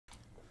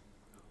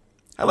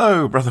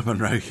Hello, Brother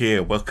Monroe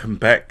here. Welcome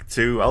back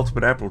to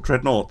Ultimate Admiral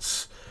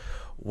Dreadnoughts,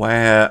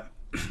 where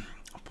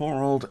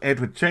poor old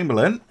Edward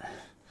Chamberlain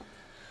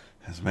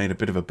has made a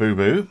bit of a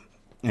boo-boo,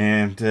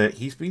 and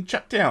he's been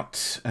chucked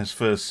out as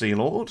First Sea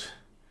Lord,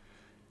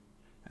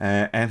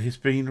 and he's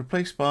been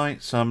replaced by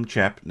some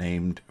chap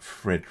named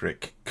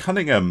Frederick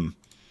Cunningham.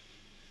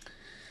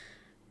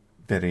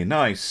 Very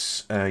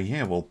nice.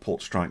 Yeah, well,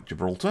 Port Strike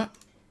Gibraltar.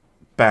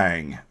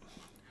 Bang.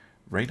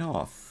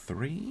 Radar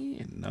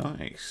 3.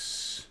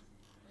 Nice.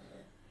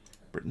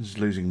 Britain's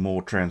losing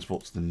more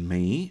transports than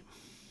me.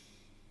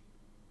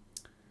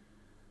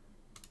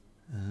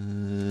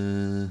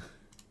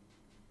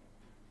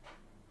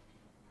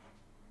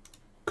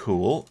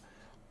 Cool.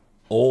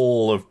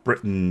 All of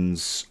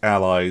Britain's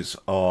allies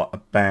are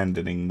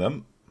abandoning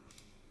them.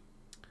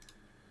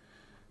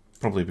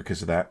 Probably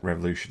because of that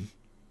revolution.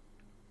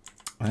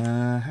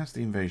 How's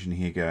the invasion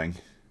here going?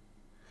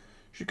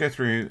 Should go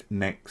through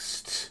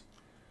next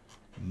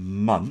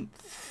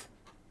month.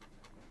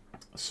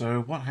 So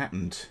what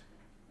happened?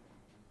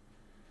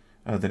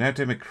 Oh, they're now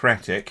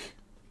democratic.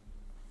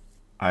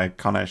 I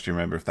can't actually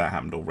remember if that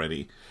happened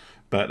already.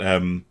 But,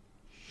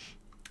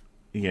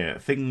 yeah,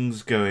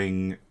 things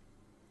going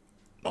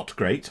not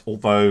great.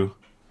 Although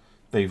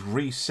they've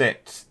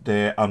reset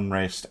their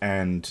unrest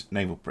and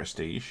naval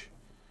prestige.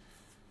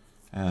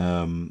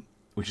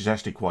 Which is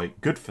actually quite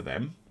good for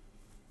them.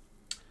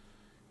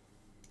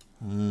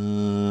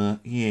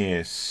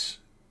 Yes.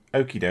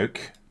 Okie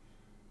doke.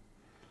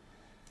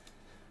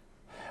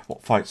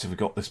 What fights have we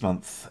got this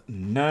month?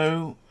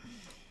 No.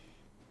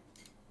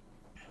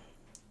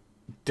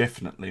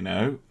 Definitely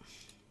no.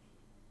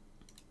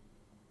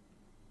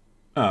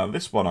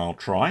 This one I'll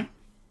try.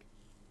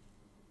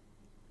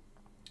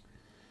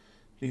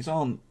 These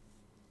aren't...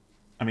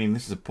 I mean,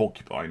 this is a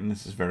porcupine.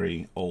 This is a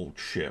very old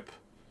ship.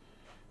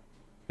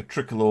 A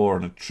tricolor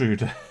and a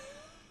Trude.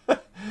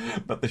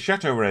 But the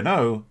Chateau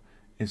Renault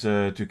is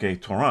a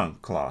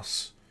Duguay-Torin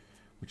class,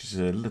 which is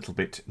a little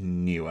bit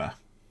newer.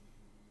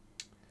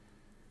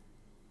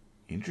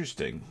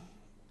 Interesting.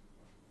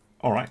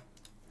 Alright,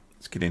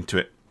 let's get into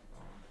it.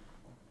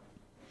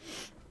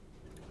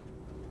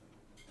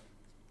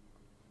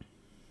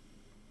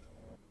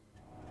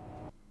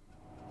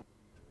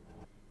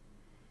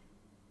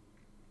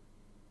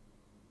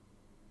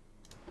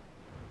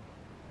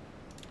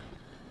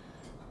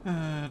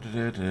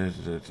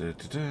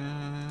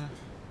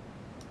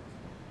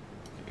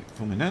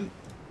 Fulminant.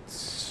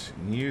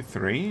 New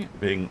 3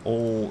 being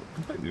all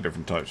completely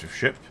different types of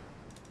ship.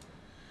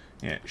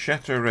 Yeah,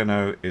 Chateau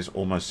Renault is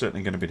almost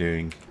certainly going to be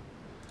doing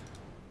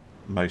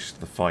most of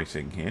the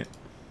fighting here.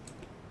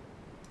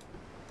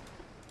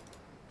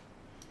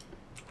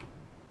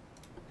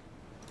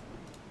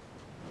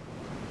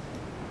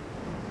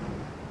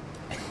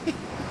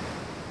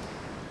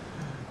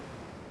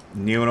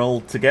 New and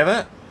old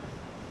together.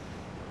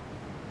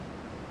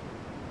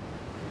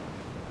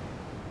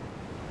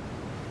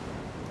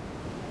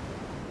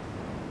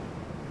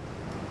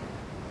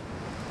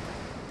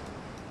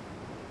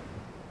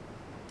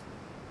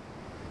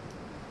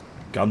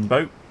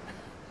 Gunboat.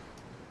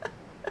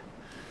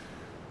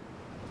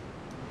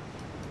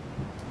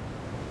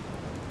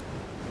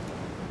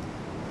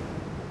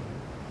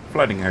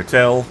 Floating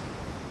hotel.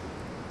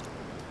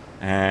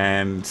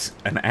 And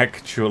an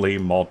actually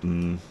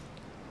modern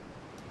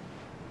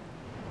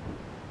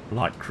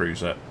light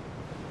cruiser.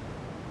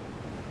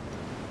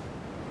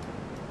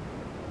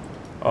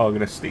 Oh, I'm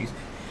gonna sneeze.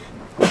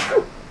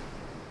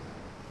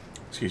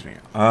 Excuse me.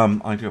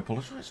 I do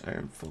apologise. I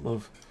am full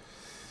of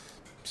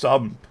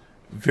some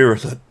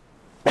virulent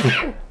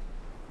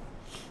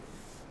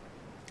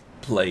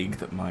plague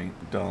that my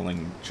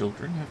darling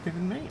children have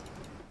given me.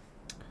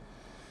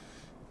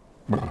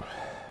 They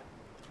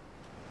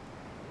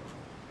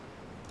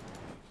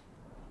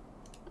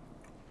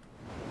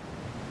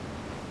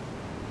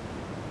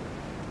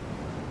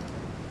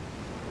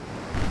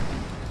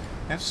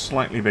have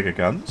slightly bigger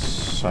guns,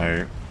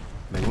 so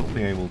they will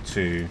be able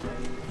to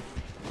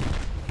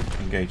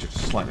engage at a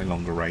slightly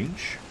longer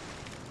range.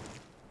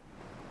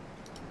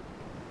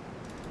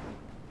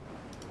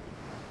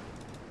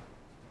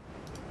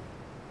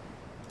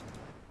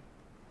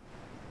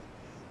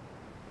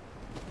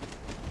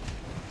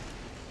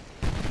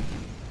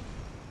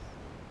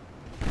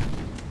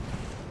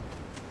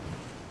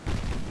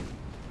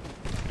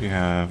 You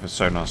have a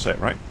sonar set,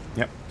 right?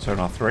 Yep,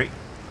 sonar 3.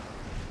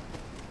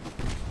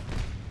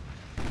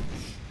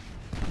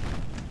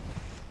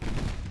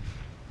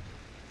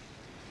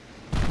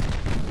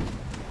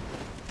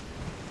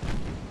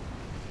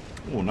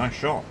 Oh, nice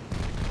shot.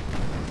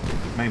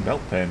 Main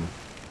belt pin.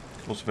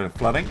 Also a bit of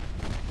flooding.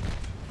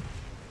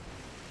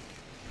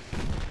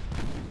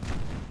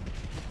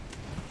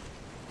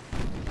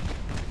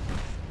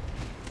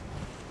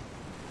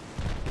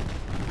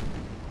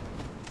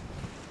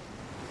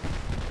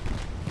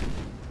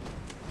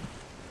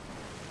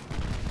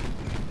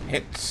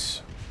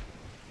 Hits.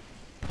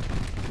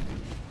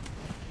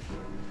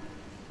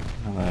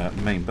 Another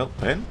main belt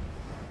pin.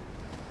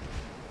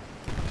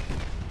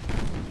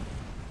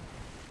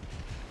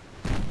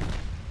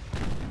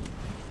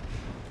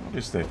 What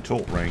is their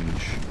tilt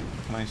range?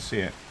 Can I see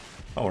it?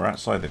 Oh, we're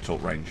outside their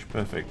tilt range.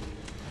 Perfect.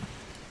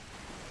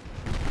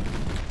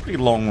 Pretty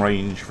long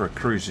range for a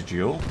cruiser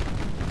duel.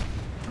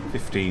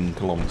 15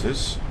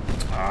 kilometres.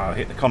 Ah,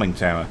 hit the conning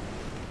tower.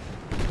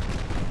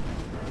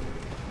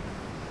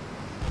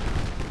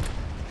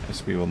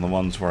 This will be one of the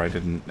ones where I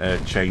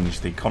didn't change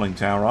the conning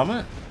tower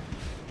armour.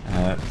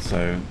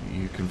 So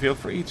you can feel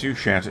free to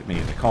shout at me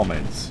in the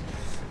comments.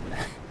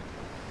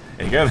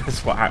 There you go,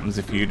 that's what happens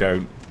if you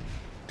don't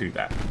do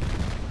that.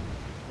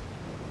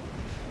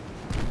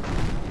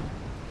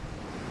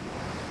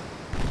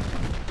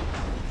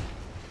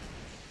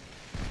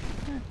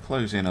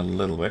 Close in a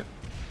little bit.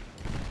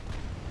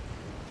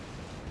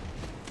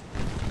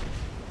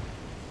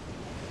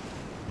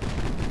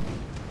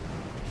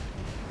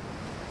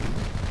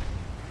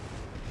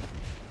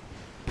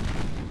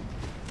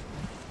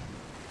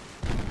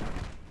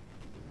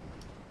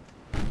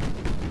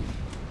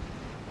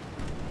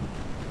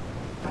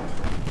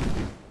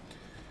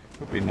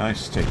 Would be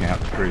nice to take out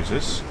the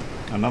cruisers.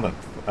 Another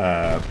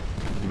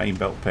main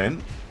belt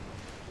pen.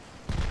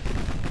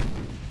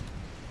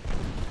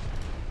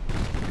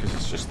 Because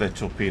it's just their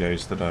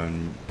torpedoes that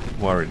I'm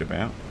worried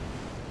about.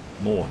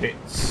 More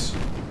hits.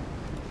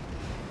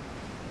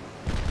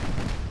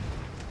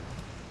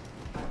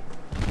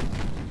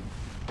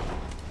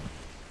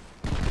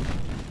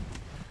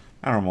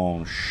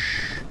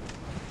 Aramonch.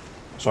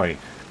 Sorry,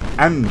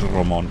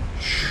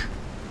 Andromonch.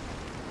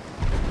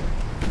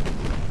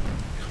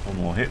 Couple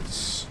more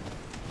hits.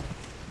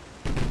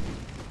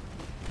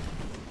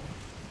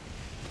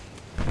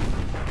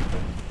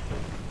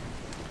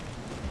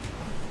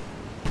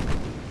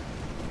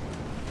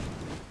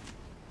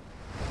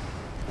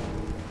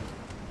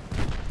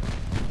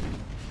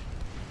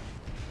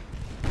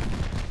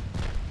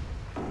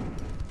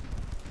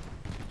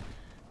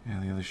 Yeah,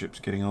 the other ship's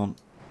getting on.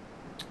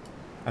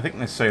 I think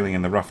they're sailing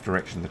in the rough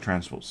direction of the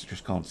transports, so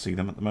just can't see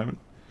them at the moment.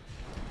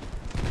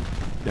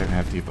 Don't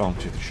have the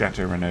advantage of the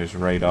Chateau Renault's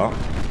radar.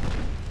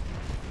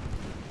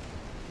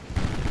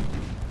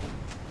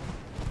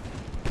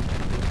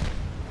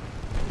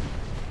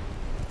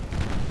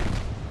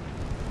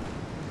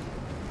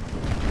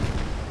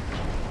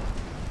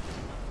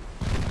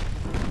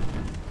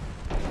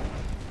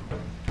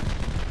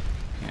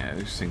 Yeah,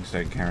 those things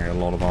don't carry a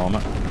lot of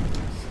armour.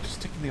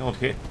 Just taking the odd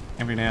hit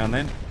every now and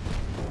then.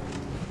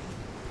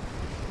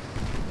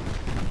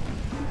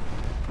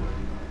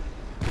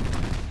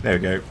 There we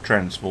go,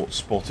 transport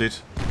spotted.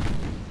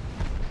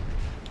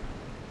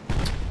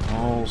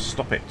 Oh,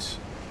 stop it.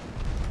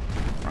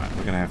 Right,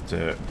 we're going to have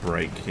to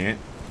brake here.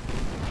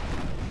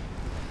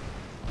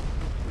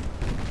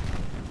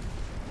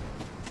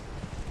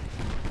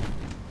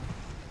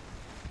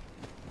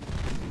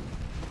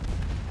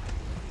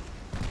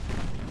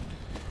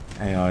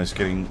 AI is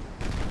getting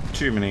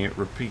too many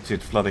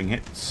repeated flooding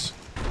hits.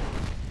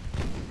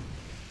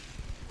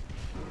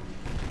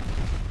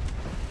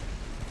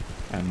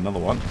 And another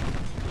one.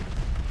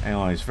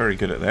 AI is very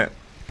good at that.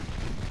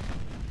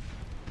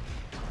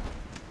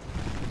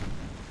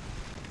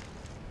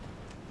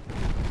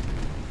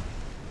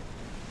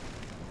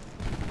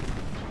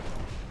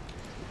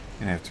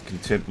 I have to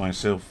content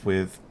myself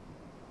with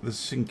the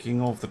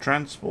sinking of the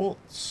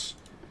transports,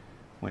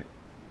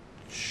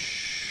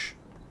 which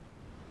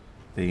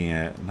the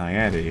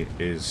Naiade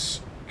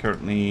is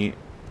currently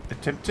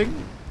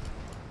attempting.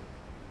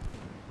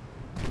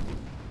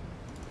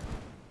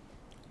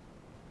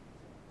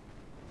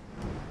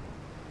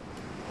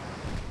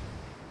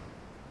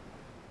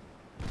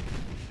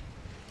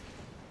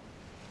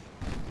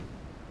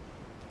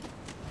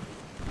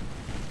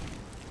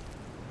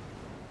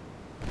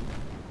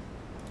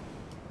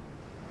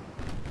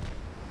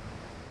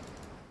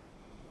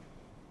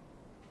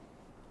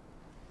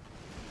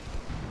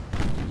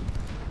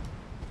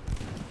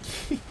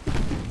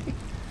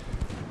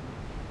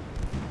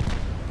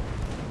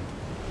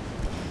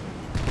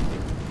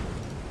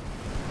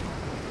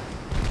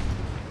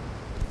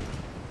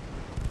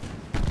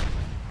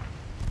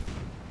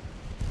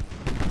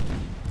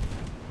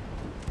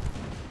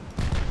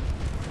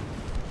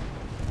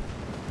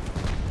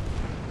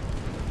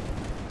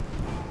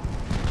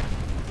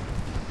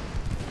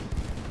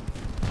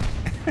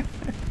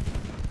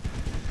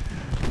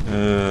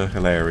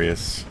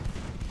 Hilarious.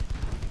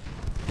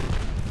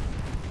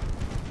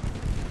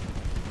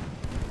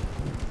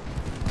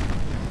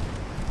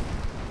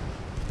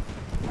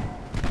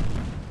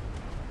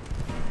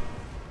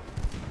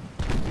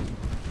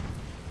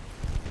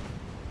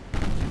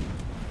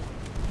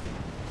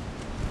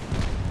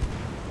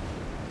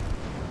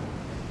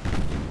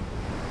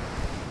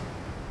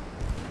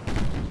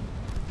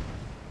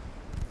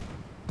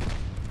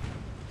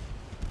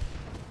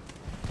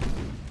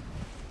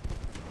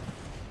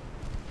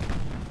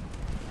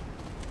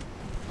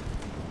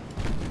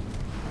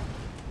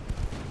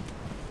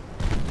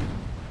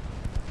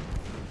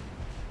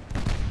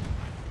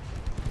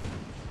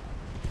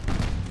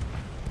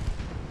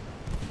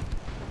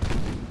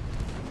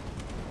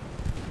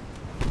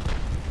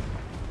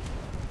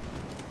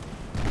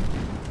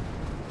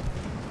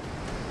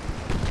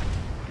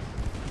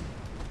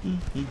 I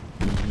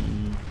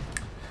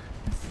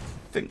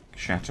think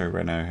Chateau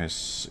Renault has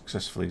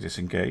successfully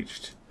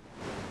disengaged.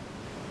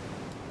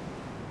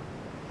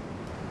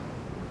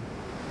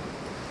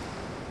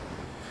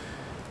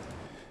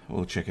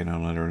 We'll check in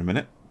on her in a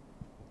minute.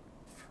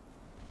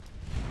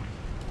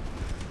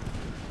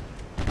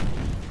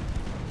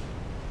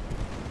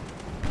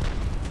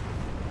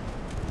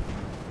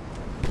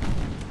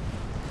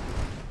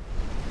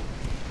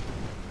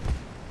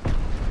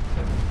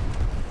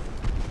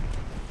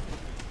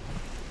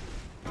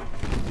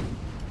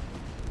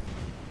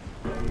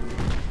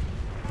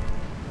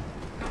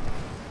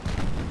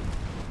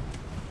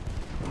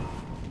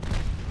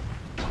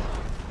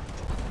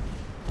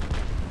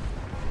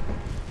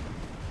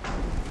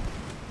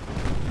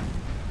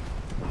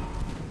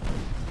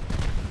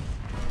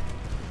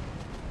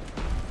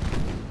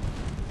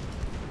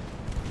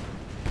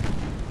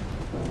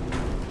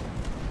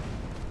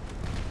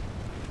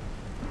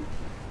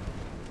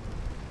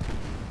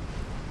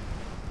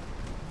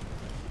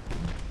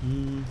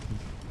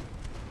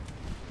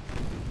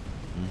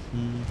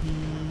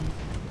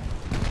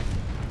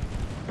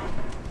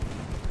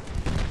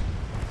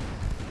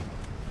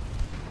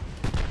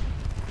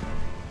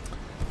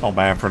 Not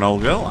bad for an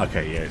old girl.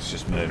 Okay, yeah, it's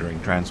just murdering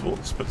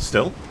transports, but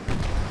still.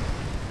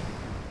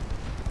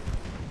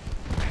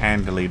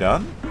 Handily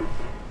done.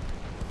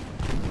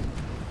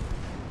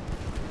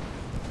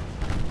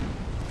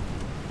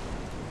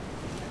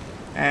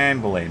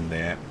 And we'll end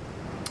there.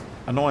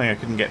 Annoying I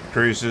couldn't get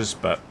cruisers,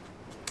 but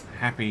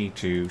happy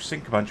to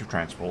sink a bunch of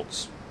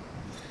transports.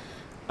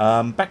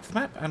 Back to the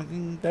map,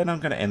 and then I'm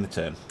going to end the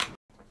turn.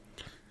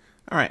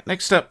 Alright,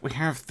 next up we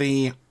have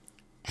the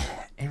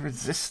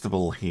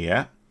Irresistible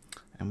here.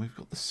 And we've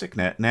got the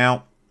Signet.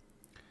 Now,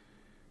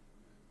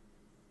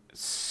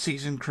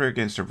 seasoned crew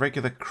against a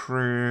regular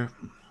crew.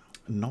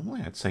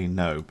 Normally I'd say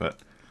no, but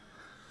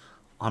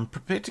I'm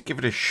prepared to give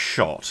it a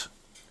shot.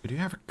 We do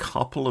have a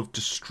couple of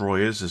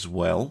destroyers as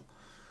well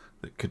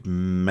that could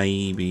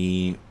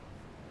maybe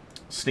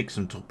sneak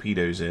some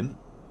torpedoes in.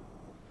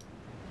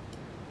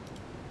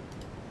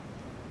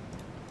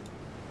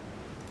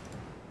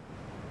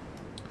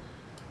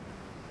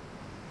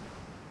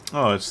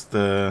 Oh, it's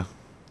the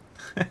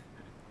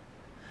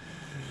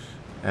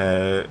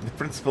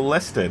Principal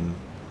Leston.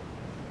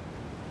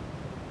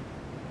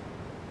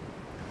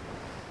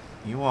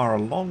 You are a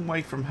long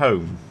way from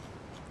home.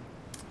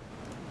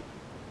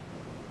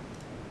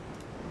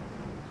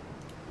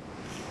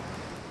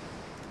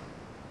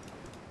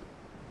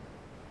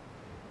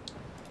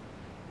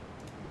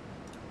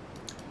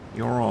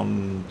 You're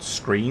on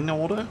screen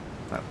order?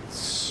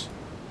 That's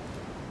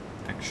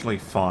actually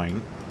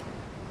fine.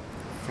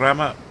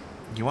 Frama,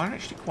 you are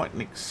actually quite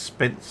an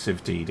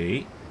expensive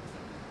DD.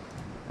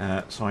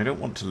 So I don't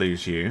want to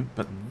lose you.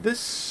 But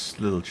this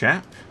little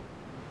chap,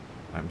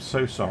 I'm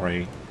so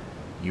sorry,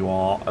 you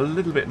are a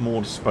little bit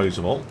more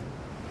disposable.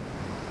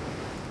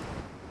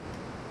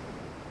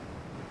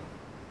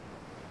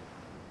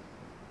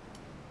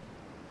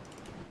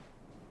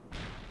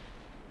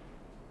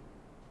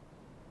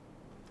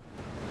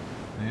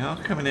 They are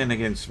coming in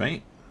against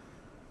me.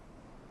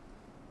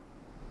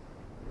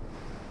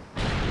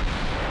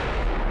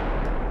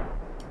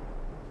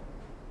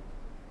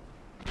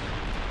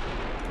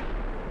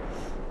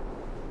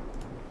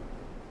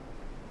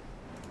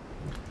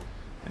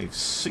 They've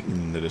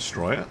seen the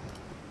destroyer.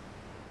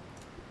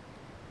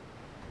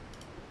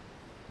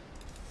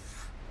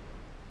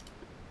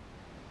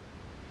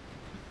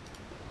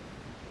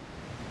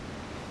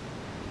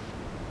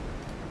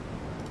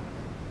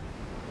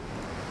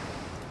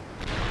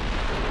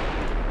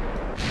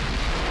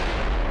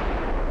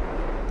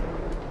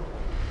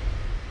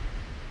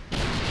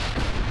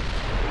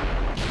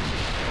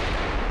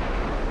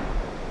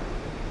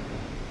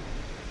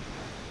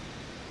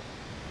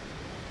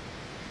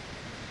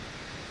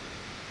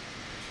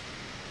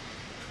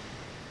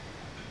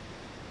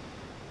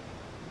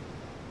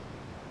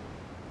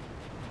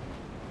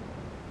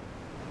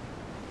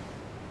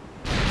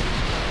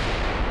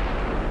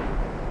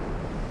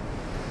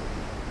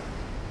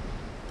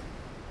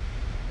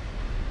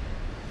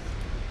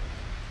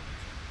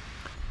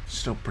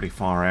 Still pretty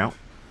far out.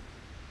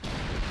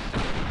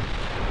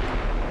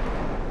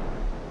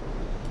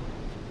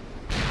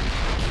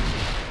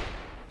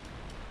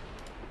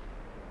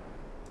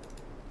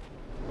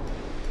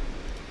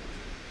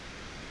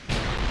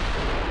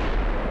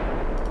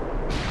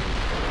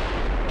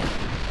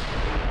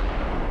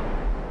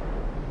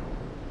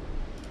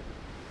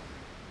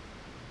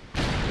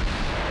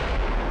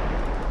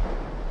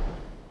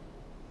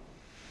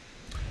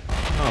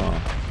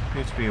 Oh,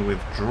 appears to be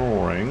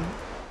withdrawing.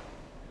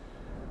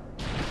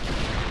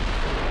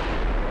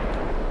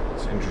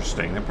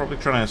 Interesting. They're probably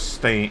trying to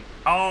stay...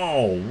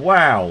 Oh,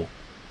 wow.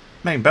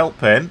 Main belt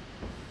pin.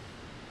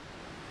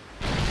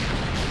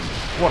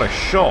 What a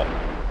shot.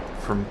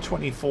 From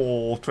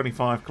 24,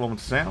 25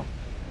 kilometers out.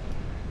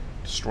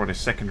 Destroyed a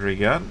secondary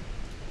gun.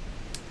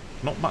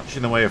 Not much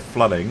in the way of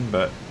flooding,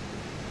 but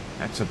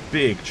that's a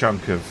big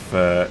chunk of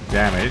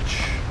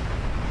damage.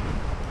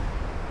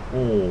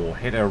 Oh,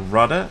 hit a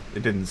rudder.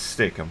 It didn't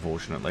stick,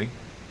 unfortunately.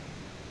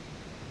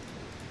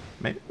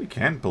 Maybe we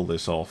can pull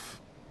this off.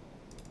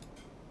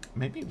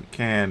 Maybe we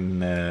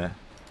can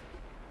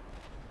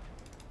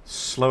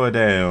slow her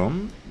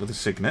down with a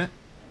signet.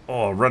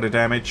 Oh, rudder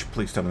damage.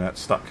 Please tell me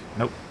that's stuck.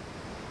 Nope.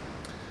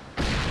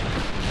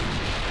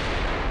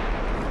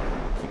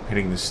 Keep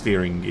hitting the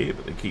steering gear,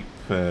 but they keep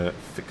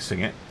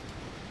fixing it.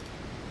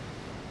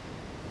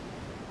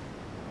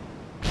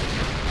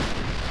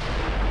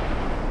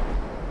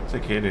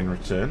 Take a hit in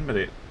return, but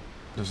it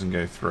doesn't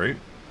go through.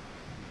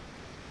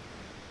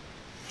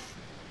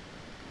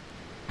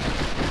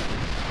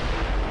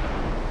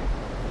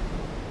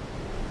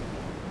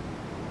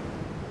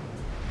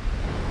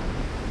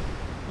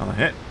 Another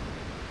hit.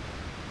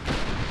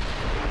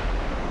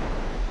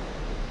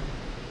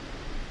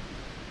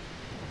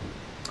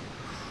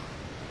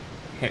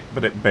 Hit,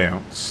 but it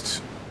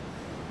bounced.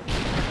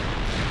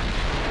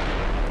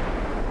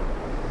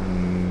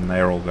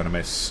 They're all going to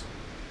miss.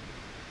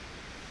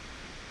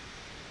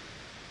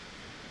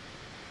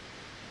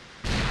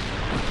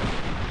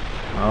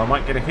 I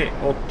might get a hit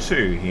or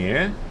two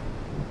here.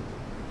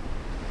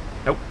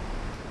 Nope.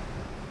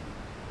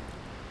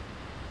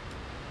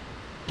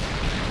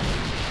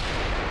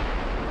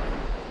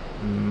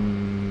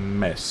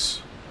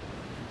 Miss.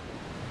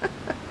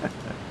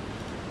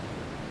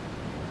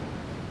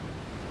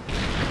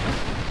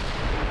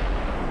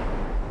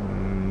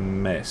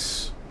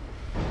 Miss.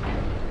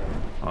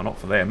 Oh, not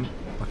for them.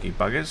 Lucky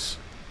buggers.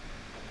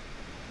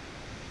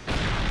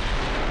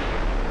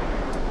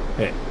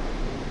 Hit.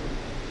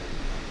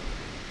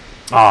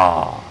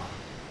 Ah.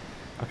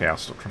 Okay, I'll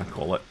stop trying to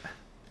call it.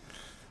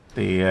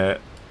 The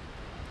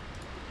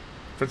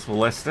principal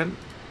lesson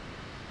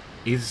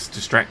is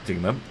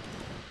distracting them.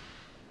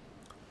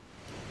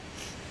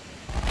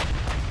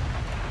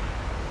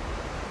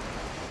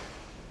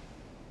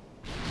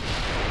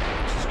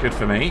 Which is good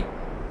for me.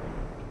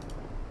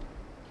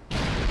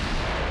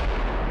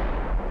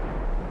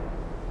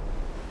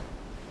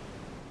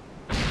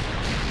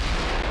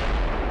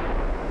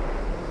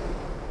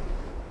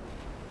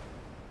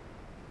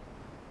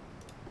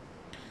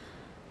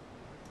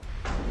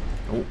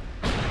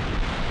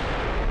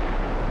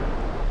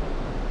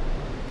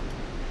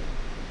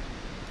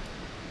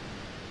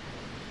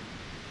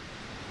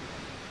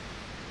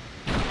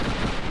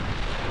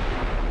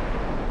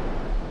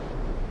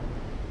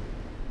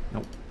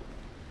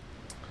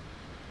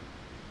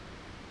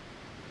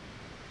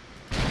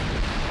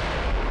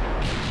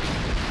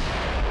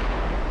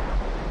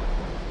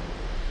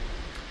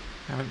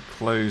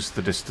 Close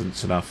the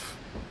distance enough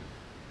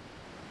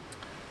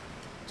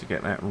to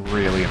get that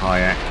really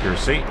high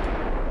accuracy.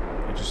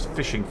 You're just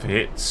fishing for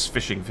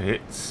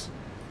hits,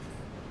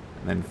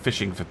 and then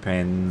fishing for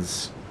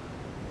pens.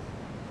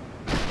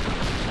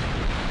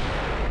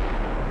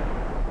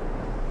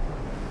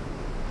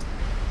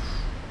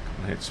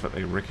 Hits, but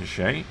they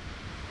ricochet.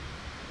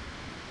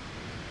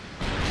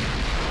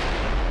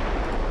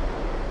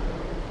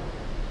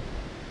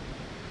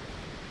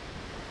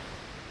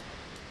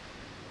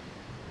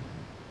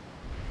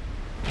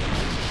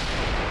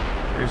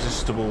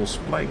 Irresistible's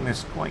playing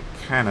this quite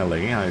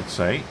cannily, I'd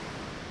say.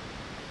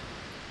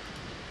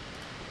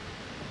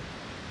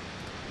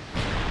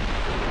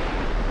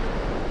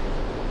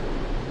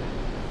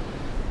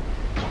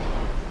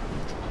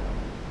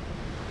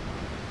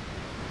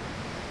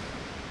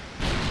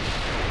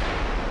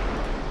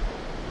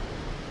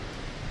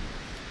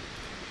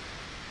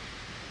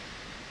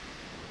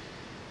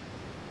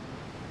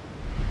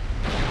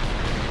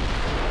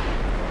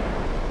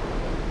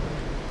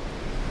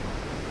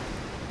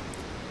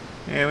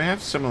 Yeah, we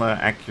have similar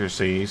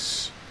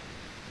accuracies.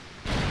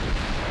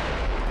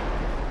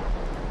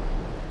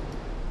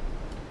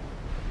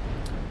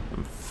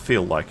 Don't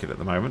feel like it at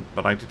the moment,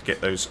 but I did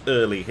get those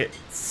early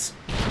hits.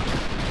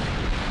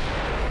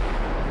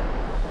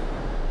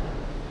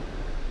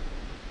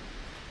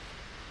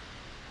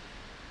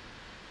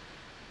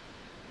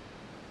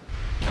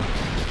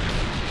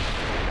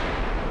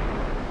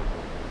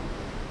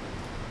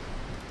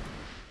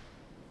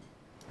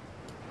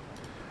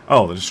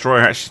 Oh, the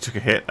destroyer actually took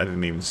a hit. I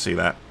didn't even see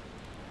that.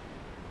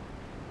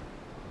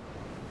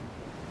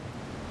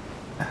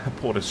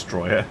 Poor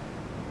destroyer.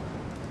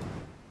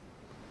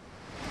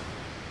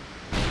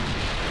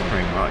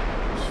 Sorry,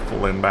 might just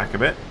fall in back a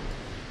bit.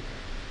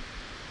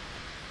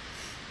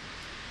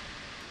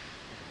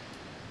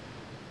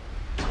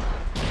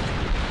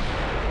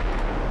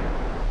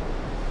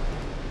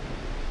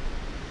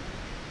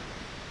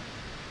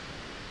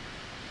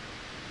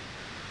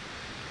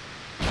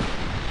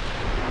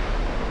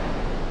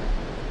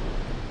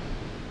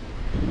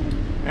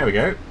 There we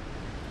go.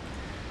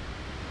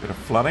 Bit of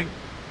flooding.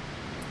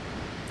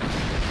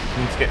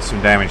 Need to get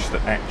some damage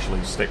that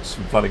actually sticks,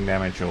 some flooding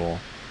damage or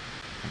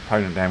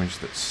component damage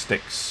that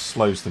sticks,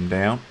 slows them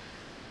down.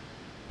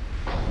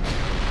 I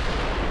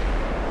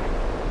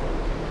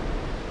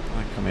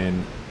come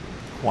in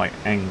quite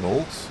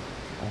angled.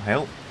 Will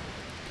help.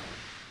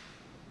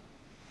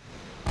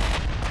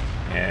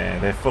 Yeah,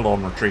 they're full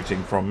on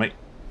retreating from me.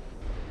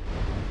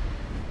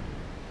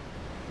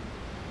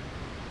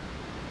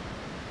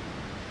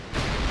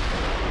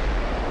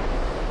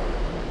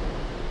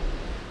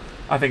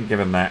 I think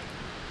given that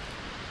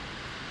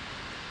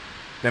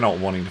they're not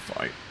wanting to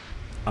fight,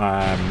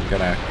 I'm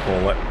gonna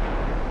call it.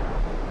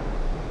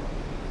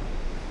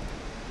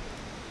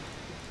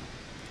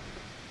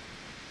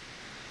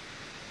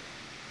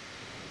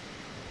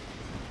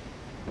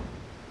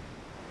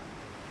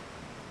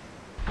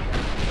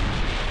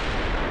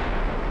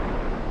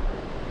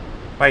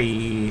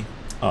 Bye.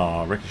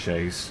 Ah,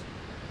 ricochets.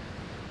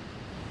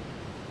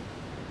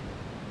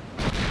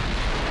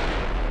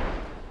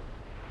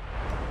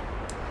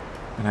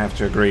 Gonna have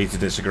to agree to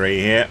disagree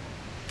here.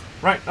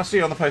 Right, I'll see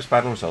you on the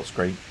post-battle results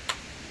screen.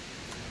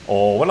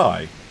 Or will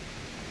I?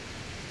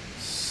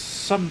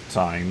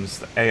 Sometimes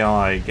the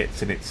AI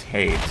gets in its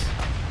head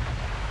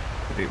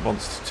that it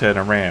wants to turn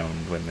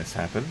around when this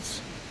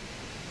happens.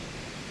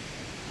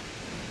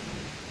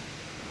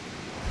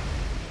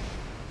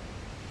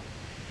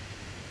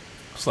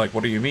 It's like,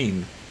 what do you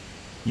mean?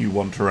 You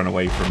want to run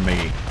away from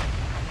me?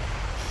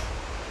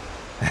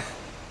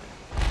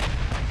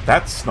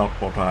 That's not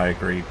what I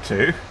agreed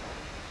to.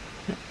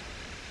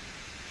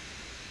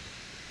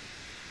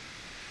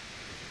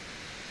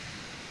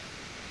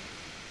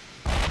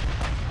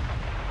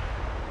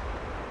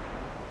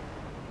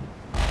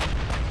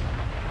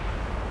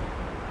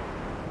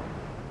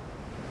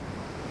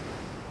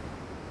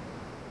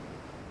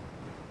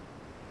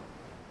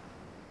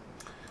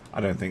 I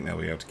don't think they'll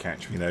be able to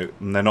catch me though,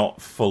 and they're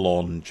not full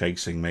on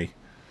chasing me.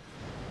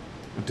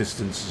 The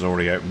distance has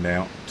already opened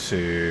out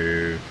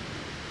to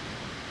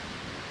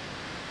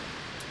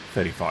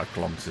 35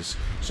 kilometers.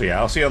 So yeah,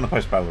 I'll see you on the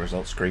post-battle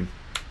results screen.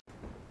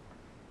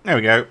 There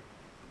we go.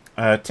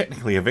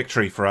 Technically a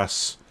victory for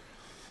us,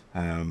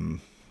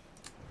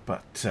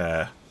 but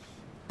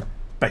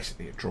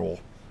basically a draw.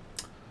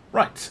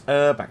 Right,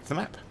 back to the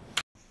map.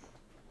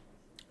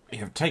 We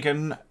have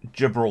taken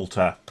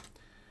Gibraltar.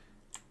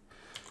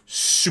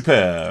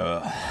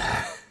 Super.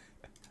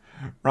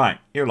 Right,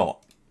 you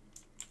lot.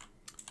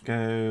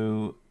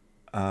 Go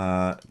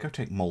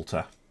take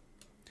Malta.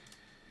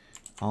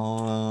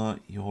 Are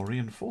your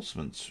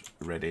reinforcements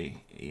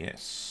ready?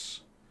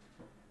 Yes.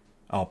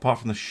 Oh, apart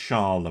from the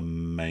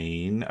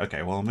Charlemagne.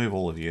 Okay, well, I'll move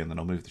all of you, and then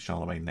I'll move the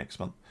Charlemagne next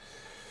month.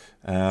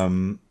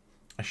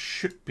 I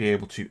should be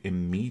able to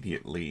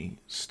immediately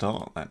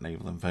start that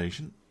naval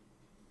invasion.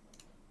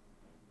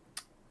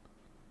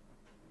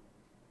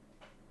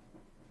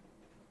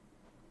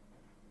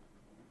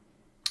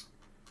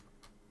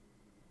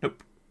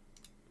 Nope.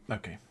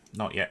 Okay,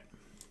 not yet.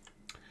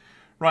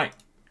 Right.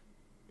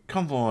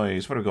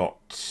 Convoys, what have we got?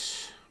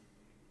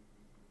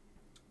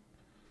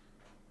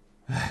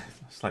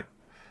 It's like,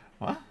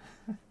 what?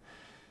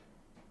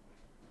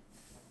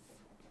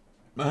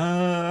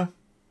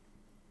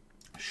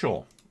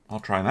 Sure. I'll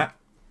try that.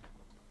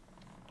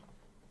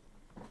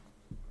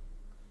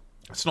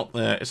 It's not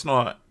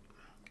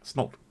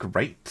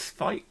great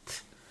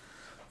fight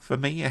for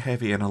me, a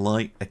heavy and a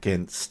light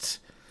against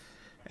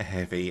a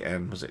heavy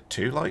and, was it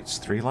 2 lights,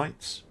 3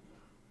 lights?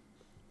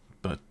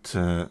 But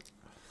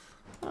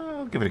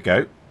I'll give it a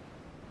go.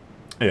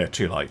 Yeah,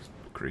 2 light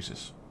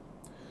cruisers.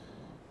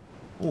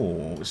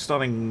 Oh, we're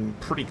starting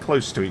pretty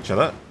close to each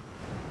other.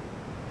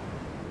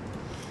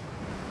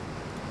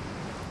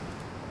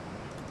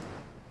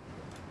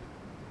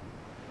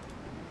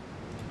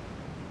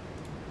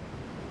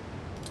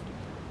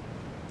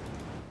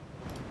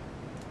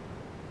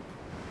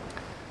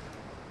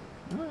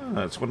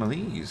 Ah, it's one of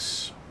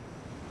these.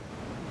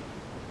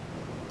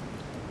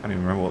 I don't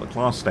even remember what the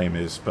class name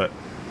is, but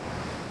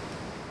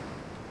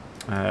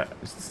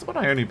is this the one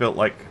I only built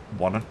like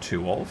 1 or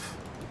 2 of?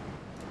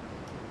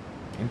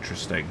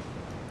 Interesting.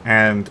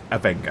 And a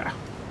Vendar.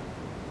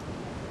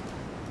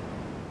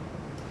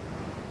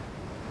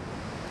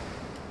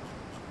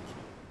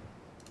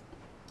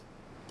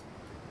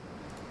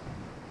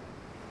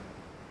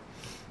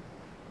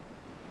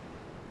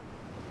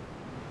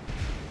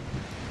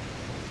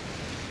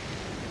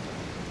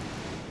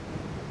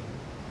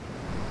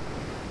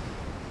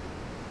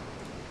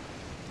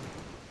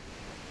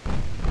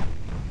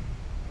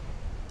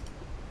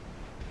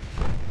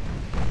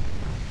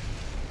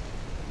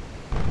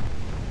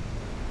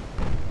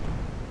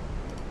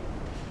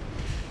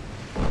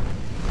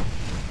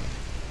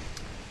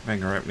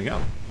 Vendar opening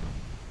up.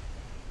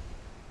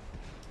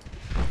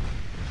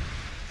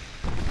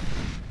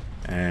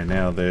 And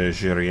now the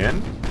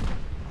Adrien.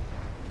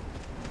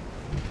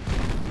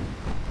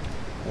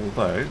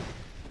 Although,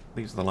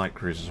 these are the light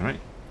cruisers,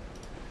 right?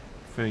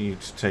 For you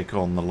to take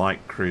on the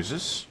light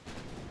cruisers.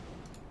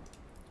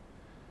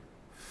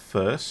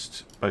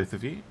 First, both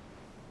of you.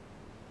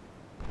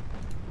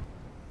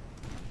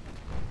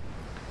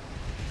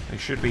 They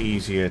should be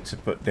easier to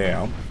put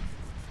down.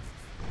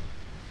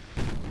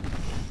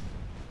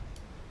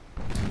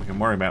 We can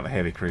worry about the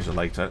heavy cruiser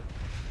later.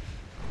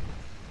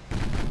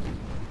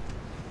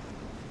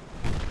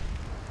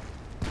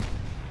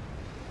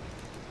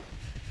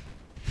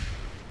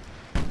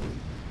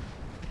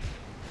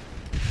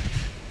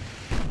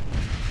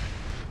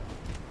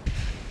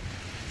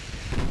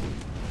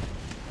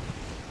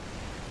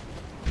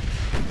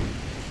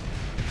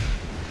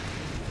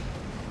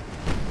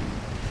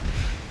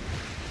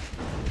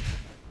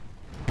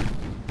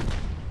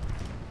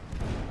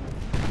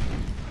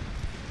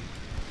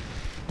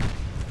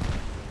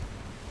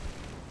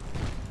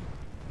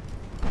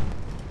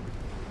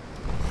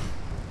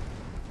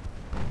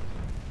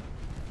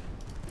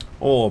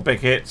 Oh, big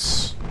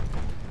hits.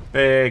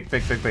 Big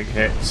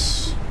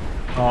hits.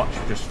 Arch,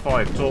 just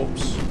 5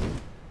 torps.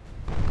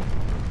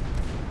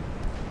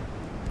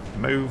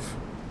 Move.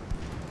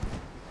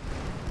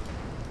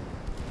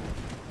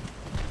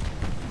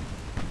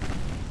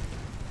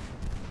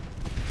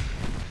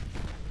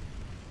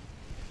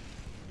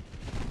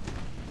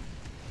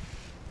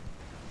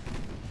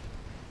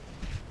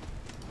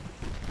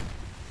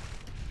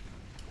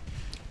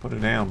 Put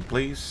it down,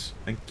 please.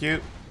 Thank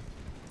you.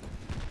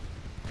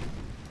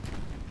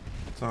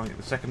 Target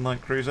the second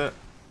light cruiser.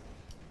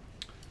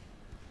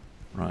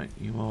 Right,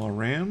 you are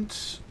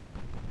around.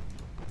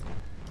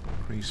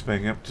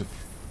 Re-spang up to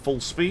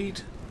full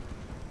speed.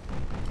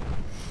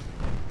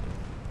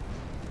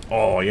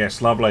 Oh,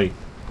 yes, lovely.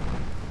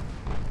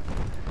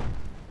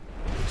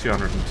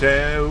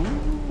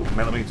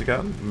 202mm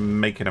gun,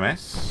 making a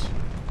mess.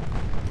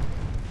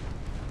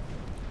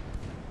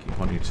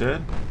 Keep on your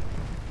turn.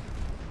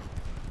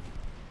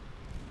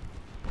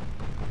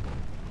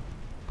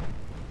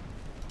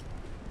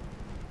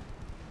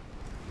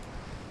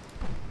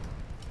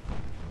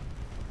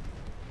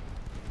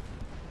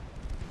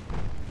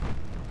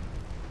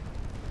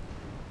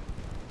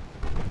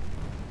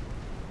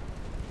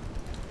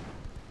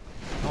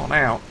 Not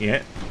out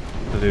yet,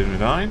 the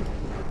Dunedine.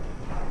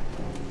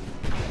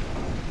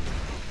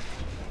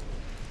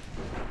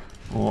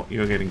 Or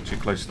you're getting too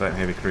close to that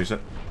heavy cruiser.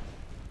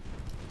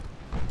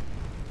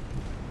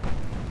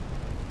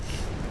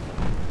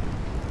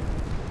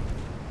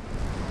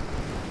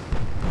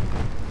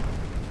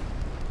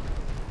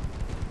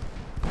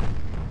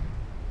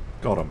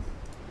 Got him.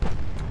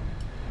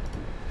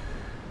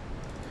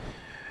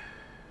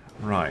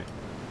 Right.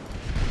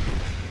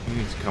 You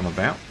need to come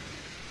about.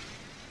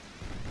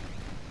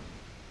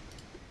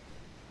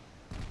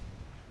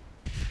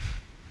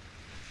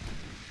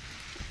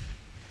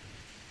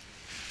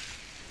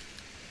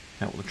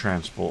 Out with the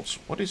transports.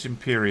 What is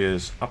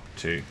Imperia's up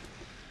to?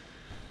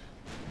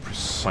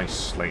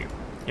 Precisely.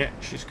 Yeah,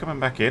 she's coming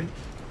back in.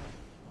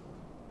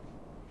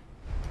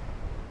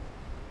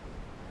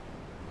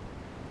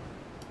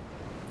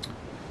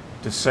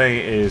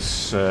 Desay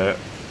is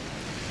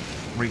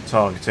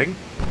retargeting.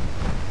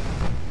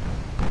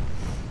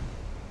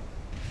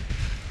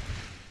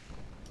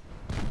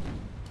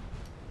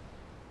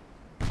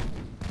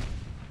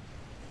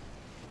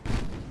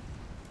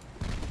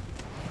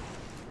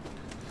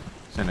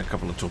 Send a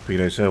couple of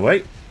torpedoes her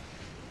way.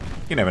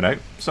 You never know.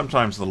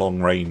 Sometimes the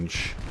long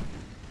range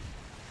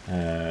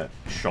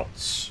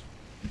shots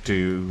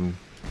do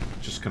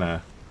just kind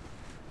of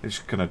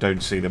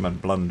don't see them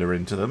and blunder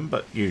into them,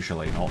 but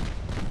usually not.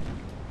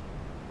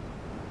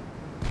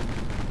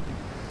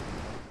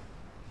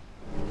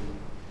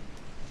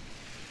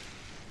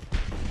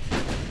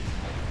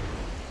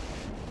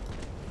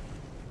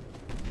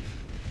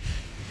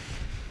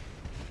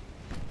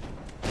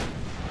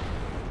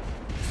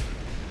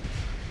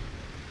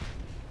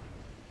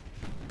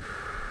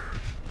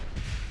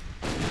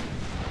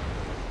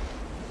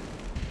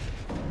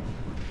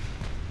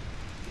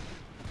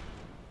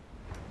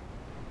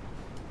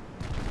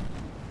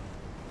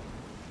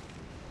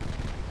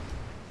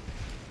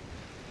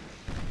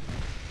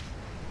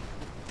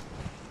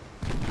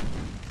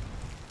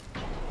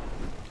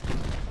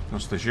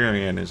 The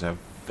Adrien is a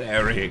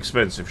very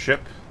expensive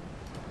ship.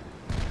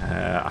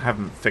 I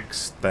haven't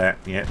fixed that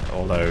yet,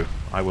 although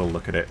I will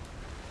look at it.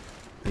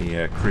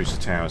 The cruiser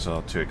towers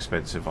are too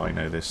expensive, I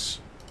know this.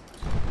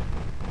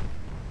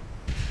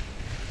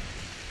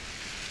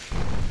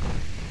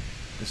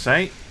 To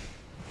say,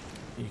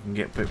 you can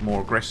get a bit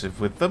more aggressive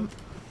with them.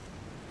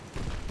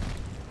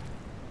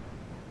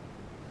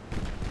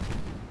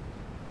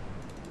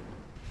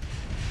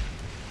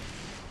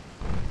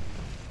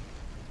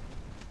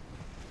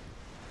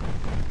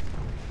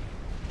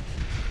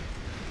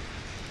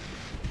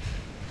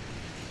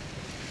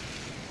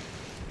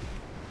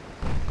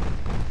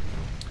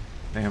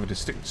 They have a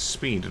distinct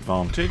speed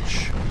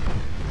advantage.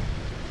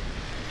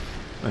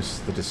 This is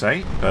the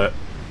Desay, but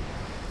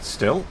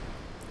still,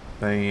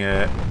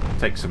 they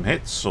take some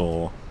hits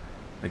or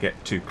they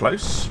get too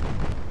close.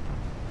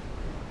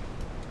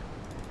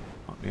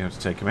 Might be able to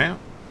take them out.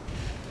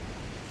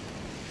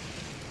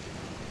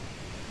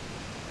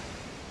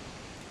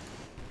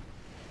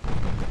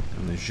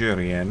 And the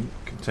Adrien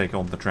can take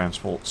on the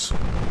transports.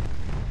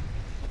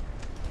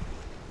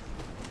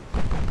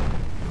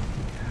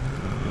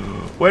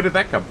 Where did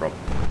that come from?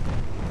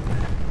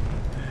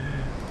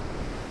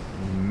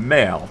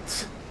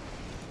 Melt.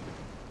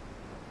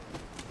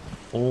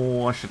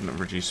 Oh, I shouldn't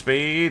have reduced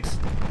speed.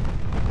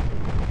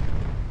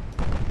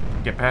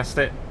 Get past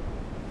it.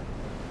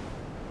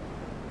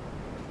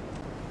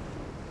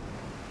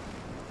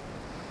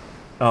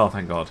 Oh,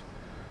 thank God.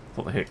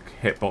 Thought the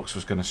hitbox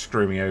was going to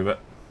screw me over.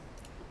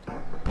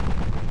 Didn't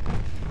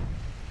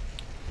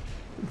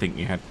think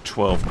you had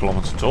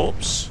 12-kilometer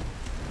torps.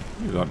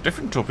 You got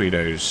different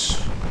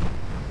torpedoes.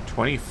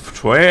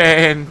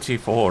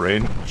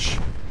 24-inch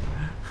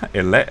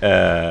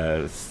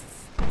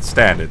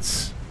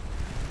standards.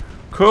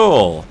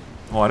 Cool.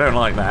 Oh, I don't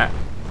like that.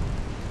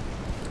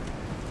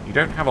 You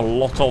don't have a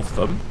lot of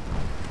them,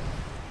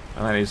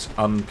 and that is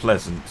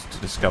unpleasant to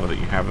discover that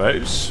you have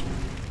those.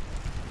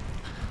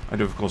 I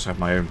do, of course, have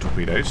my own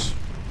torpedoes.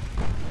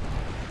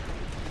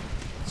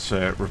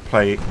 So,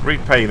 repay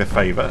the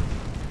favour.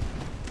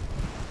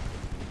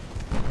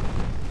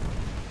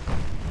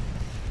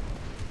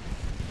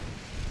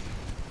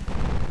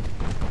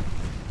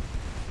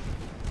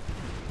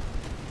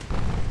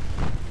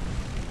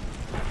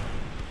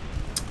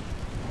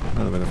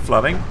 Another bit of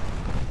flooding.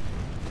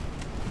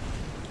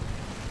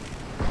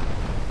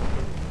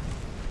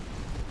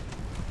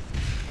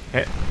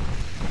 Hit.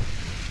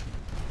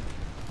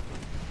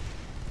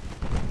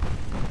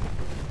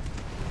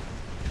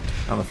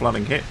 Another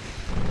flooding hit.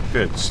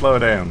 Good. Slow her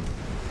down.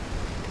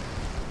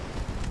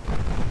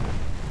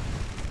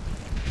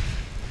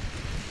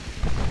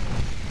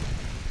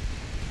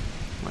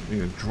 Might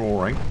need a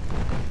drawing.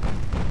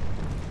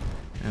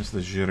 There's the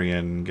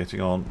Adrien getting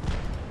on.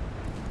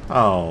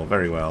 Oh,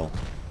 very well.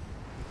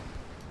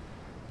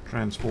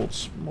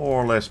 Transport's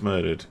more or less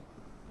murdered.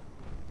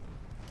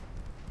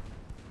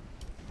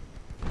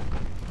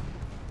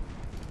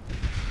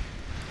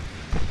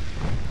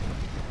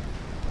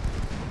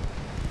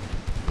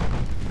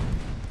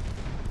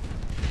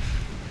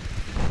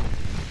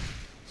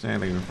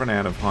 Sadly, we've run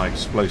out of high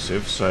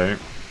explosive, so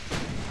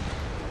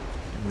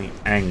in the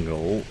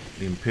angle,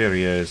 the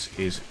Imperieuse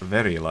is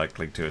very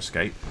likely to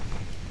escape.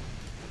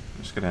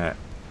 I'm just going to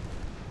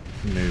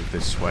move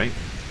this way.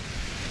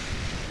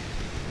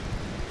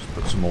 Just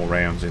put some more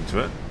rounds into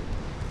it.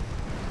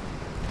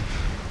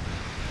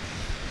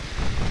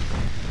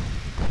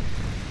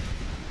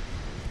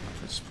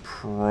 That's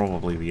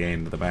probably the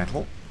end of the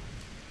battle.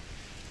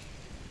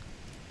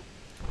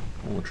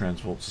 All the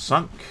transports are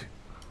sunk.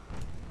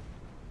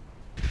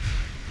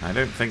 I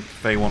don't think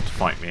they want to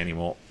fight me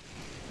anymore.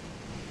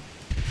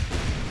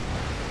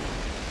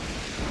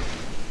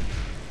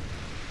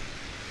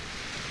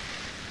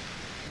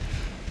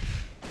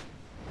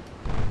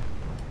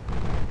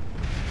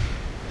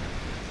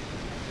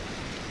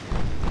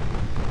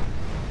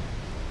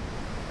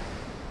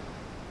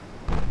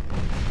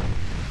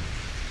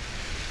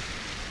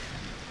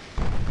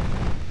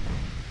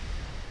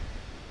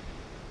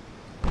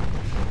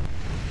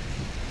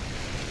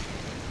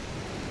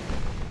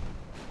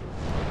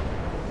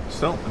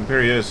 Still,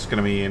 Imperieuse is going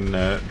to be in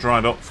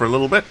dry dock for a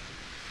little bit.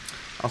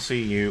 I'll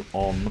see you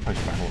on the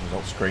post-battle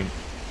results screen.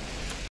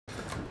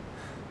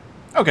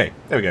 Okay,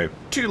 there we go.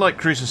 2 light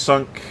cruisers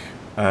sunk.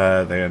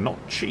 They are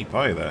not cheap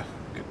either.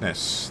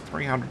 Goodness,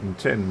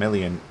 310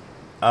 million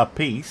a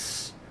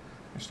piece.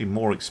 Actually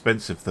more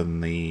expensive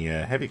than the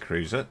heavy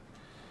cruiser.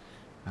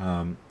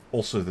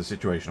 Also the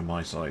situation on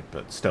my side,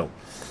 but still.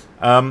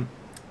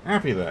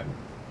 Happy there.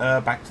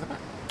 Back to the back.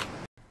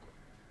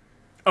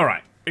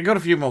 Alright. I got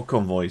a few more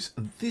convoys.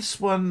 This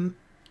one,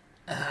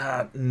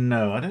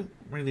 no, I don't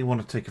really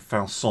want to take a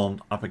Falcon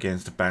up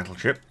against a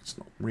battleship. It's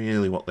not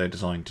really what they're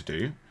designed to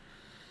do.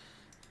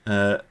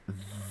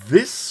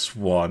 This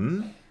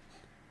one,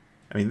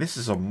 I mean, this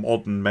is a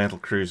modern metal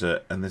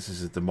cruiser, and this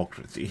is a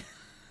democracy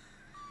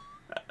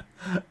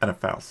and a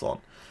Falcon.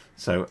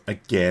 So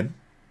again,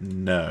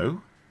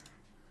 no.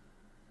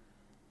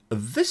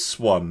 This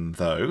one,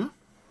 though,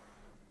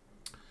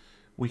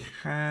 we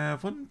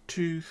have 1,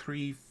 2,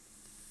 3,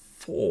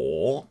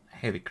 4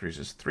 heavy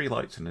cruisers, 3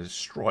 lights and a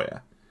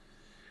destroyer.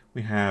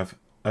 We have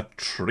a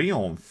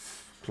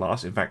Triumph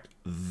class, in fact,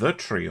 the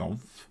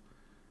Triumph,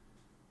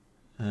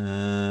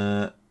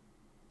 and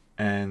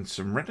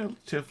some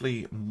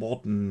relatively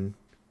modern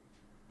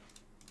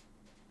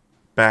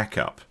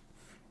backup.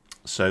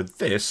 So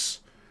this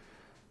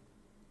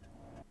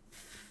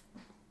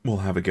we'll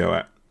have a go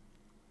at.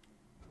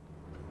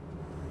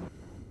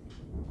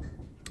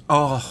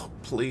 Oh,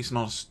 please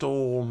not a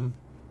storm.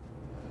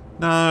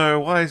 No,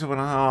 why is it when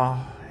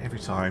every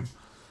time?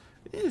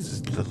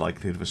 Is the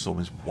likelihood of a storm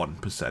is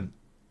 1%.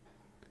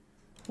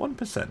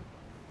 1%.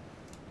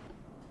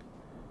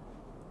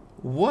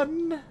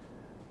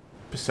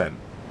 1%.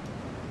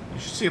 You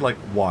should see like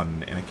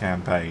 1 in a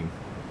campaign.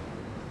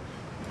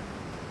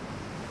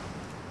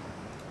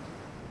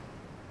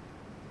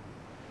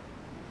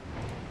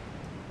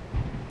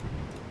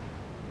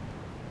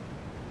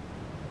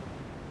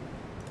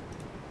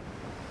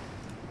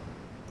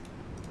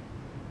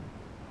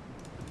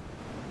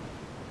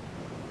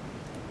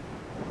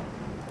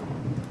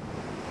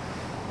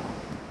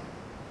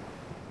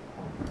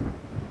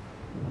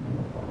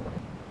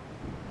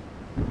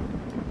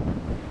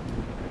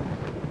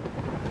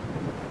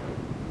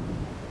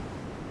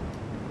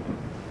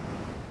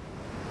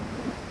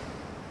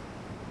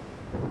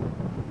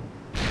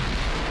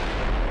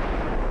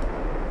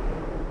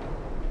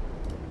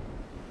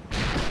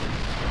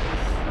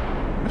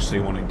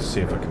 Wanting to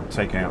see if I can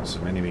take out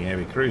some enemy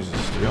heavy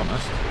cruisers, to be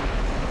honest.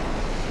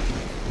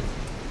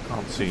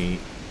 Can't see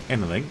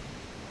anything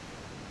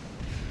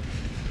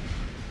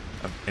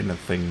of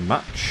anything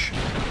much.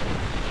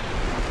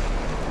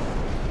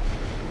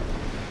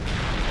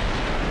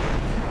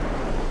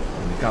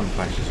 And the gun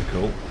flashes are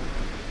cool.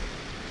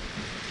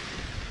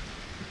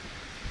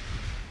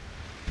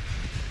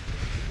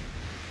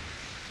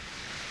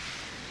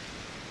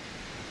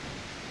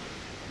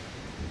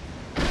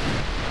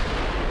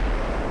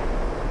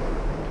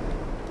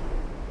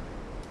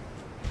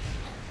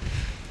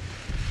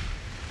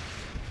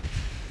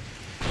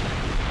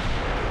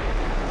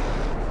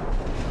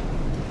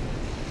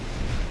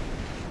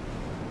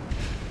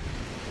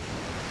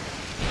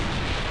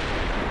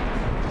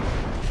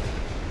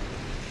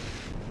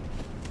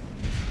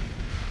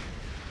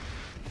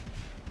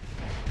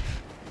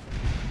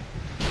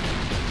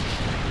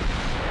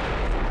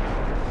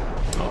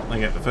 I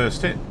get the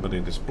first hit, but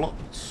it is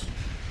blocked.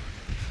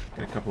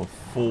 Get a couple of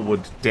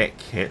forward deck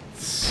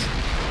hits.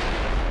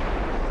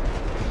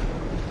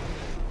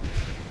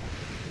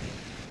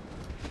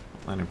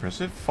 Not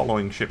impressive.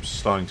 Following ships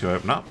starting to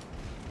open up.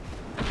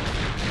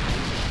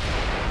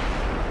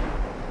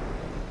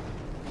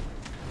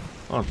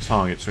 A lot of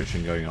target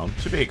switching going on.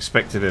 To be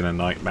expected in a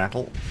night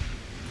battle.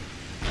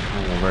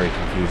 All very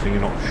confusing.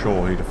 You're not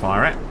sure who to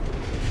fire at.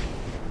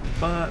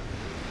 But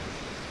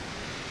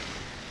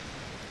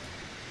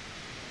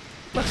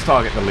let's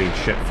target the lead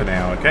ship for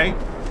now, okay?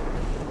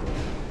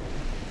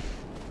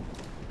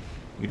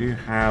 You do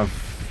have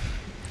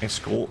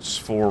escorts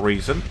for a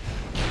reason.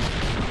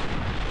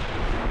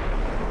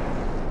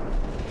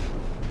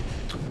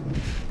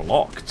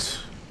 Blocked.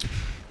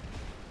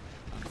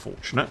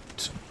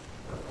 Unfortunate.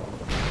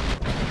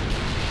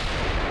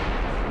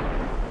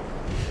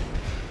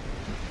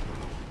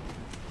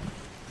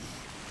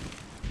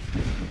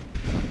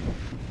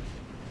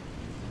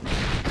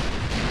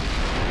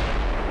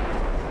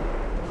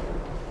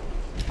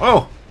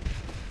 Oh!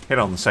 Hit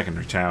on the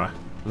secondary tower.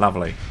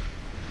 Lovely.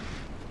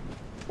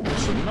 Oh,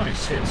 some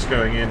nice hits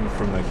going in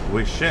from the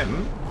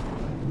Guishen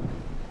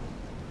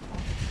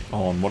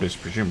on what is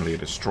presumably a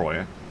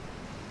destroyer.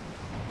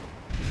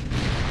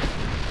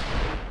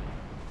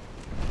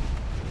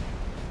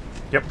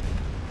 Yep.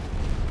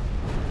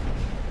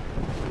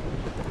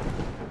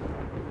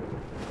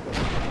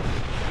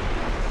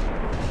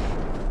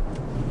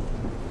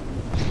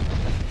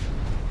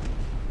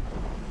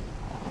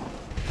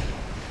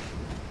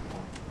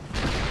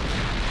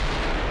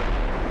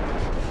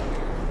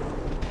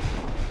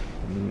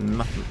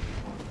 Nothing.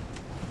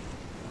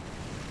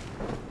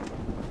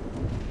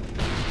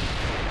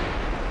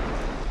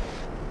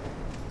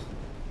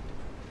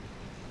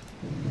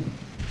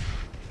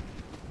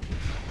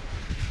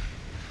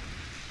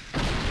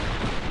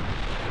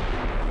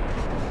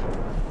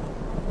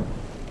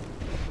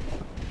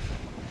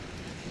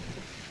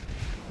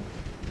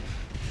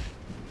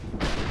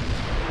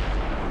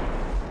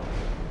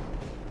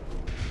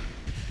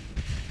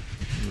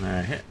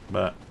 Hit,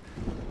 but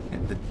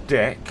hit the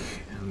deck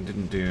and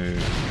didn't do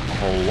a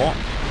whole lot.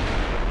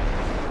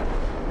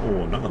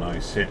 Oh, another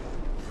nice hit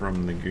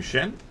from the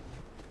Guishen.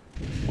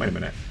 Wait a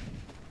minute.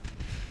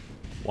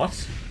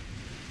 What?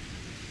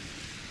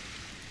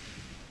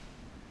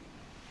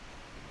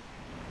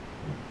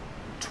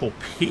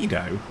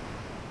 Torpedo?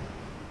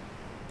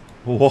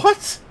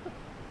 What?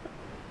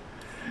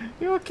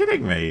 You're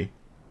kidding me.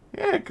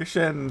 Yeah,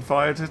 Guishen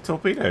fired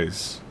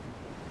torpedoes.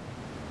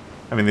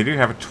 I mean, they do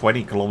have a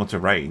 20-kilometer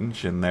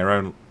range and their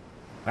own...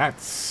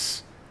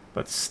 That's...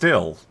 But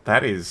still,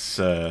 that is...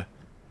 that's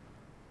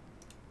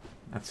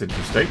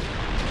interesting.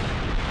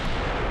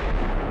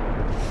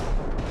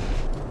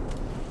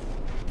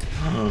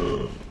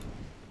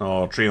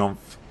 Oh,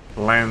 Triumph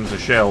lands a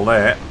shell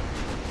there.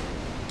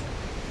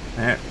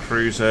 That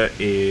cruiser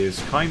is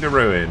kind of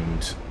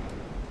ruined.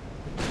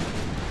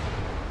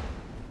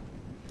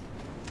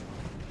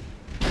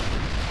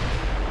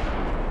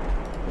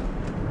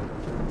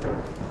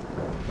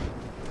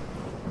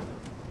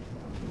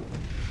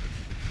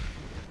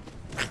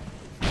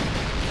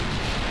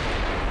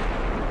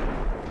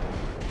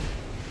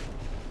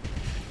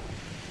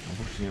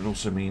 It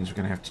also means we're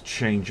going to have to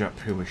change up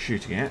who we're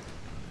shooting at,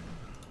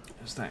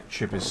 as that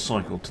ship is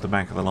cycled to the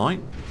back of the line.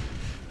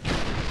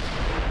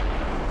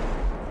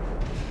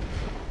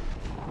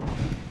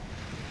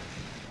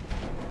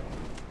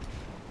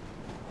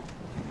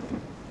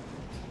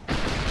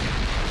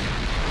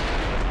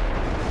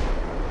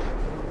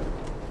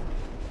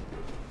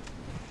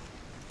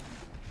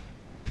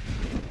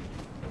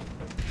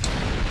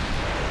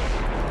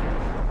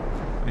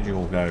 Where'd you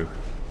all go?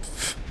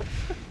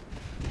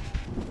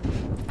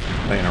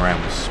 Playing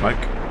around with smoke.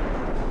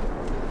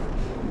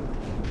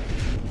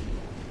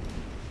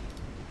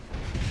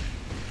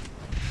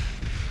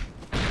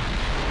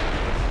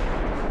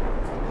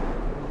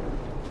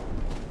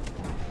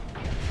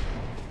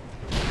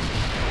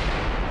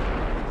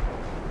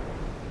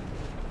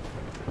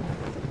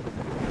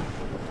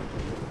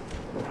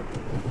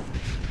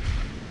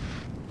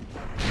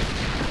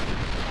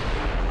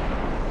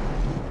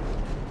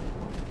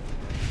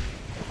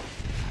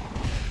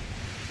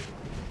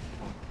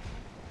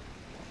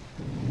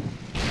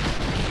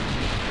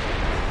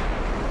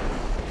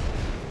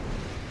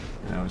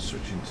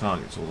 Switching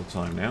targets all the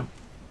time now.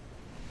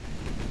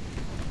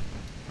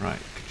 Right,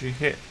 could you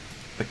hit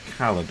the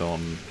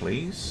Caledon,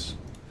 please?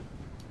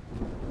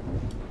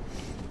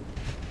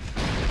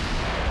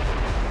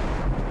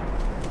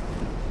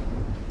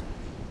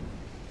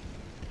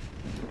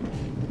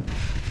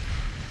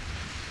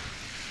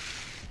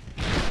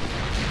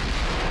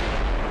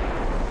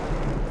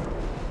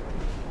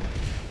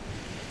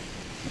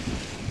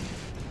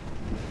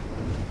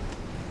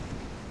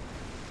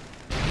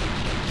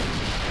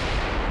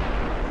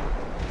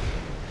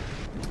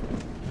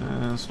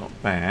 That's not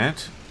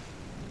bad.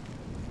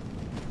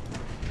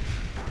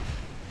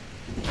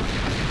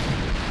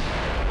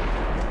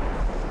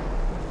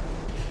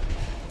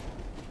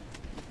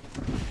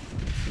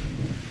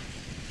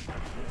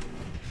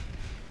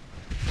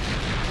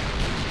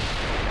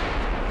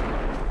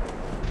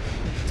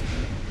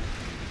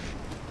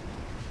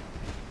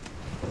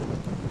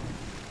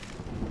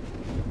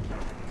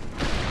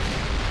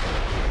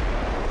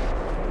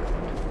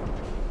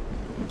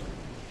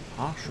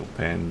 Partial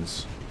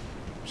pens.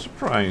 I'm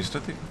surprised. I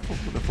would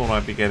have thought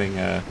I'd be getting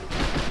a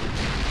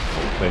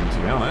full pen, to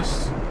be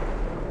honest.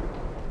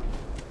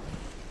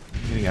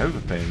 I'm getting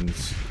over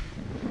pens.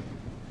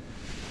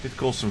 Did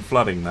cause some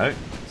flooding though.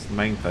 That's the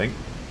main thing.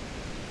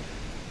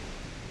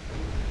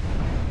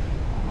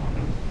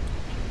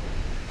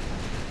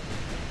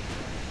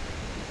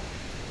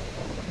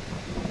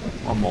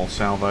 One more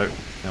salvo,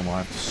 and we'll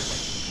have to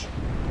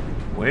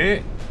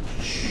switch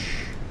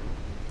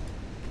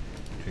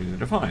to the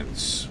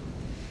Defiance.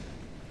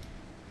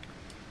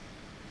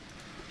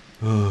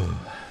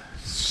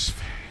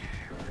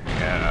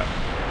 Yeah.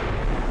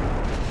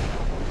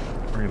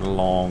 Very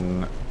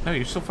long. No,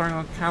 you're still firing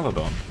on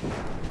Caledon.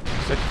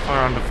 Set to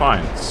fire on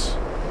Defiance.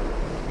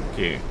 Thank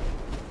you.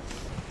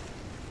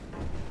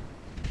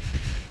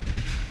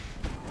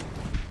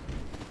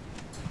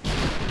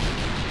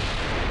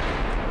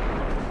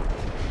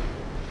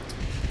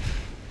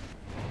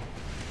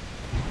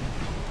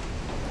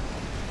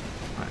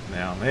 Right,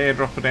 now there,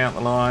 dropping out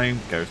the line,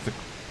 goes the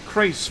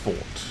Craze Fort.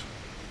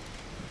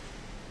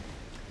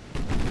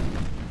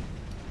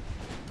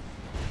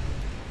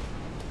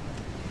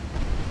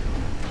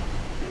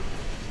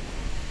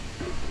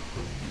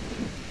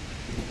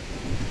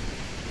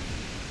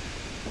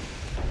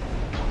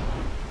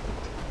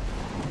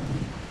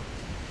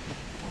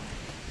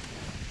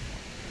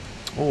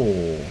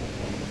 Oh,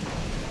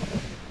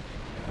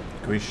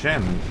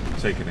 Guishen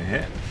taking a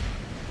hit.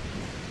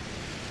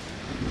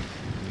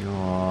 You're,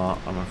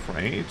 I'm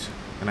afraid,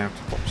 gonna have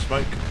to pop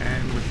smoke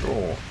and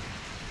withdraw.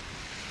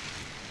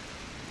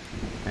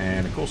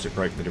 And of course it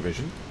broke the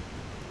division.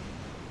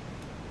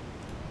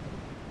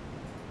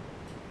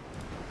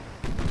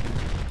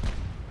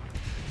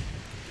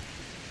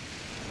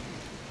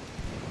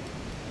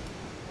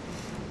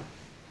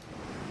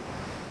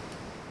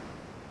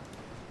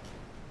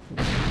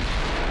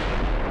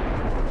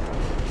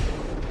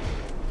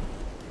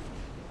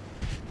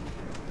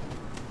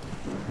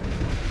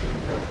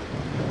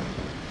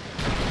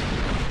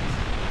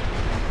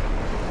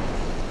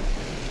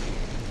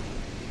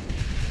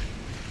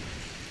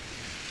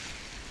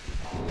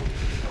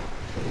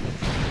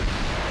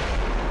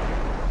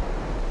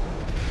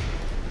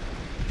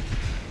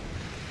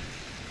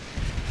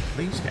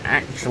 These can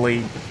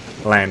actually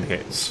land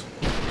hits.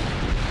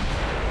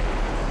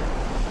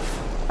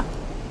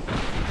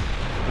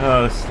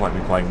 Oh, this is like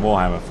me playing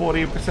Warhammer.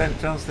 40%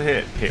 chance to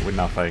hit. Hit with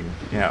nothing.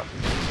 Yeah.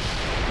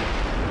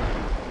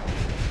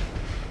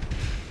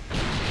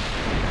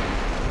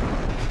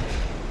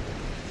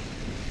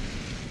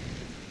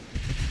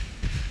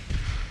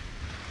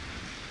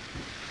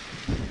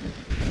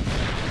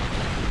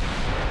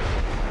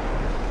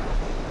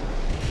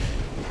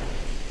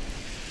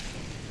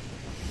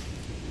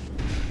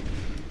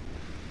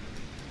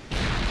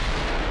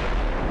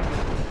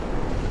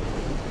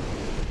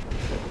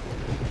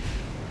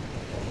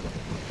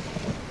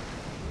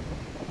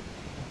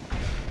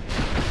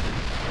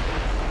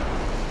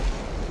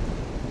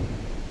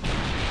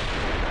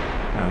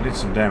 Did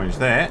some damage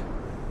there.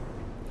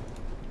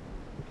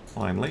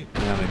 Finally,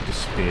 now they've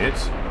disappeared.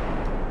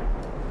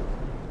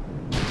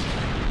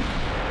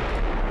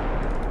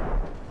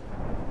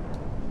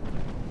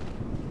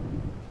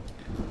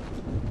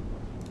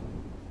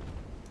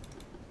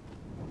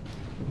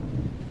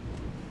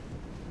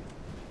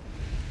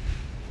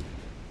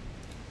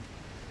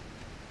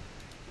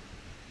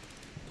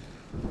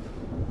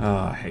 Oh,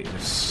 I hate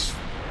this.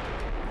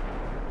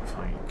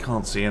 I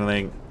can't see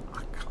anything.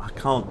 I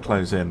can't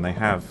close in. They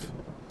have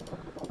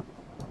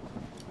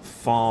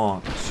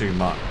far too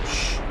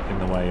much in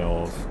the way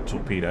of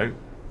torpedo.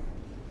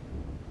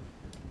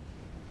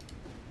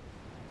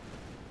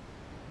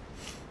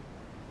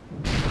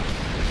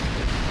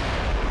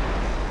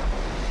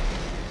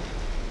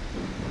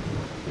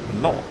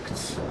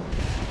 Locked.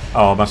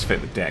 Oh, I must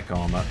fit the deck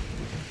armor.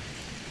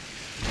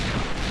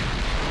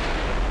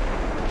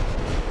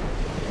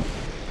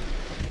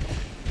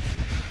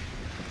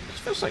 It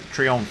feels like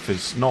Triomphe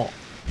is not.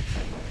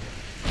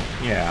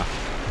 Yeah.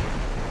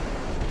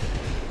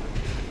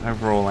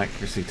 Overall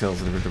accuracy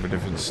tells a bit of a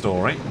different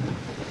story.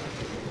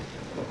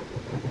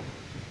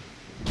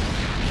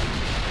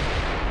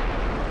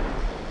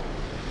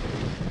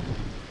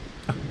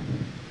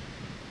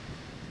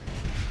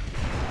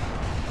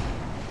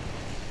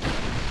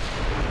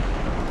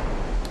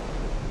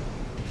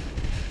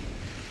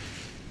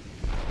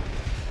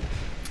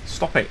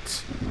 Stop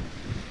it.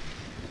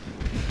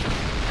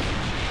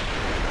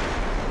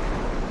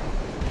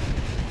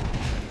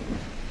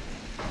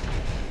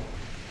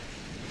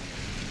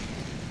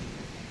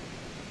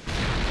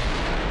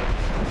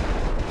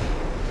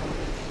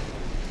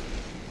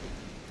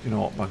 You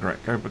know what, bugger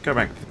it. Go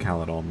back to the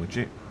Caledon, would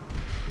you?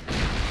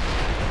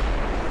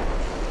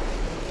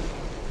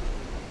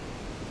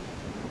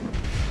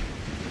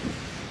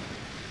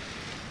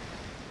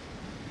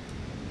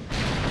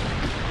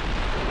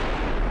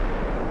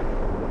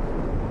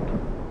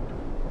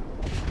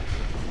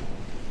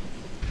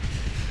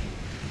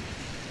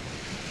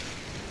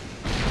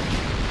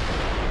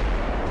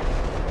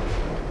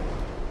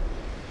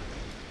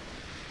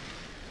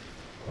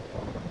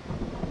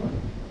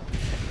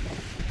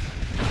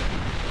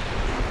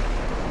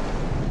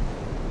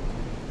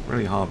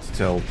 really hard to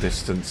tell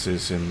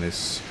distances in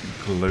this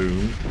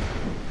gloom.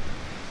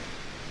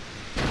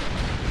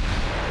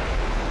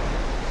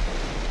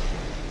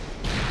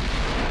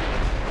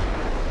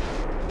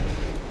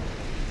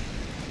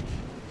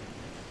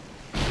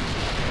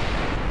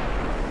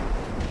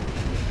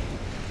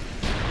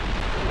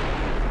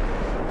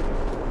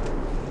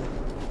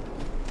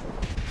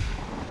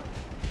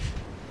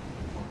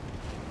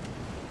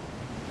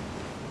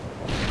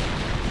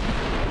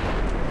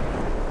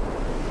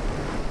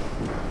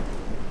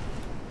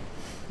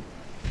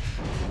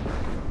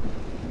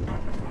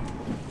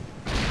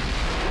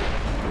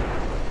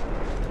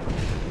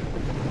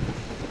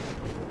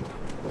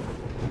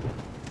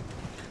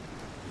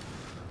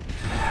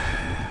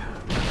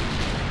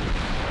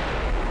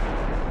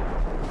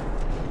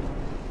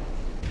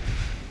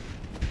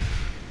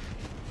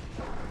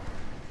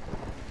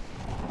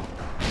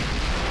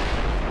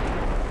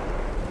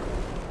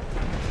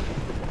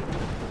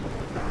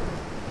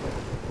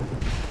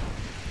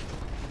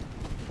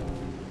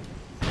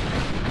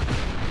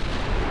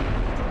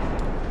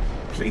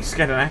 Please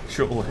get an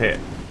actual hit.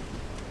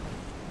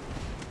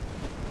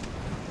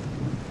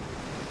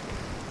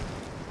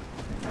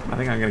 I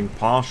think I'm getting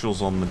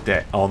partials on the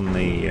deck,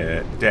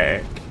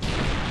 deck,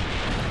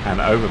 and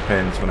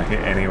overpens when I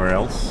hit anywhere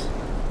else.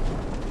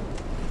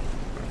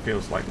 It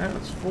feels like no,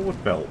 it's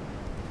forward belt.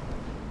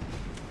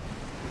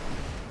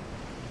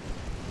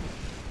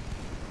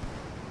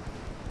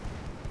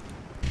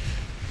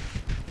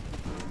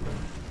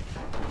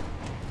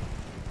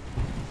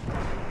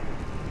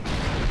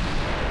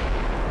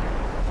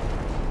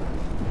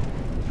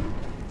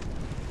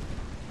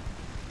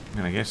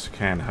 I guess I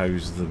can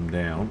hose them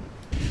down.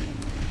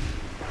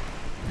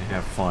 They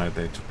have fired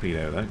their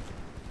torpedo though.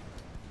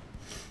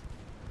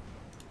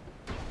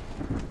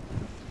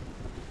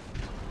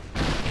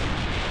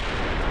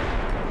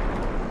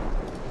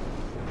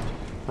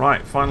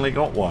 Right, finally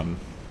got one.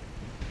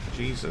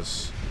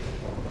 Jesus.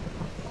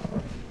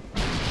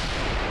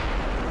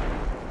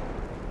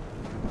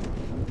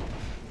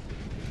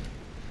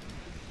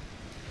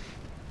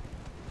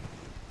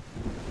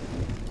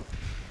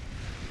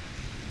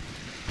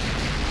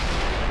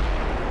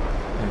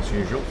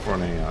 Usual for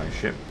an AI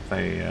ship,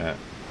 they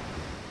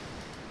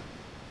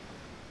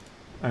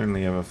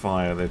only ever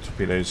fire their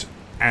torpedoes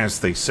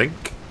as they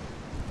sink.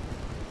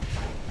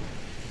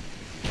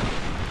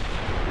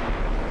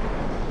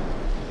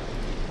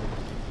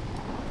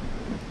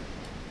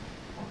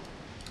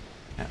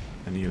 Yeah,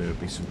 I knew there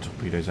would be some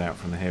torpedoes out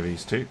from the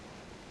heavies too.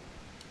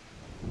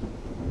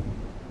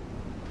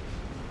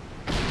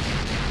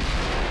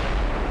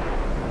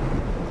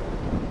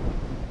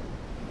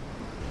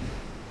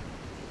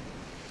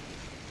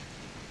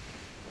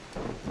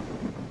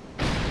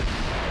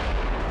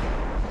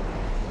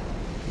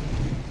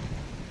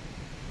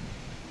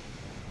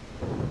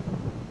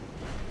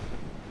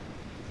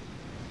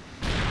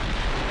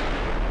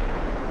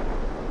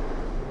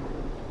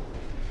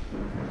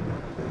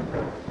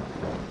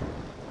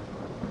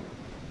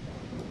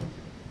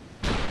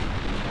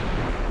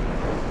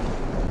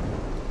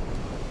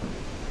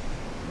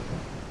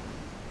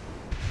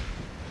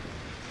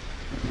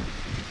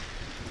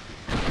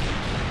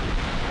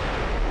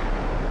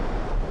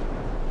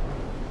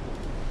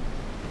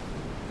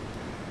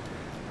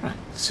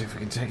 Let's see if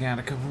we can take out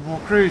a couple more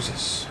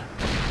cruisers.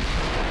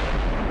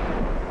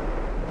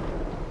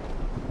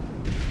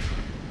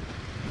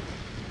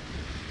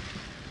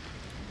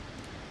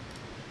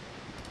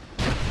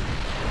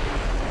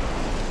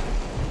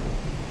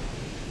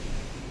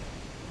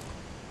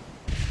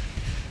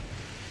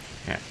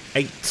 Yeah,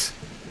 8%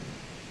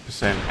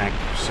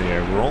 accuracy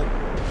overall.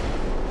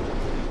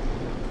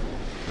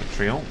 The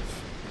Triumph.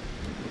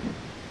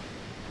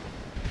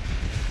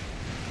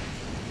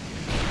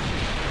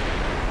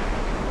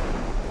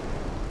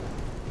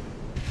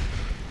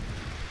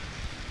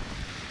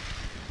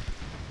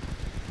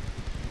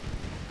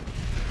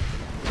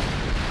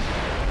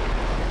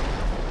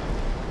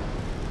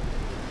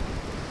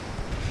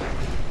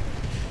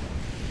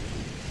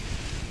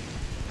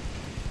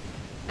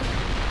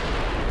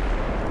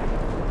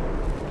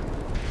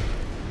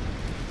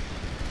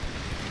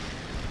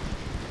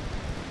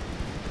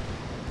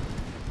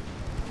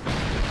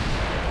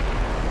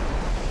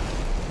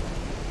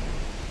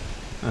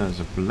 There's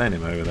a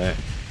Blenheim over there.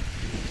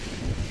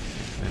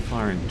 They're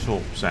firing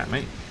torps at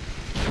me.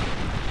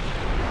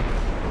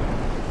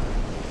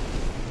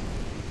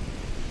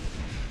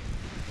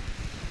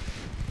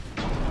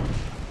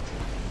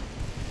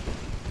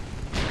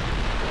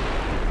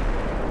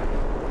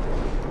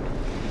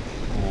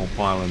 More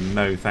pile of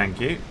no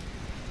thank you.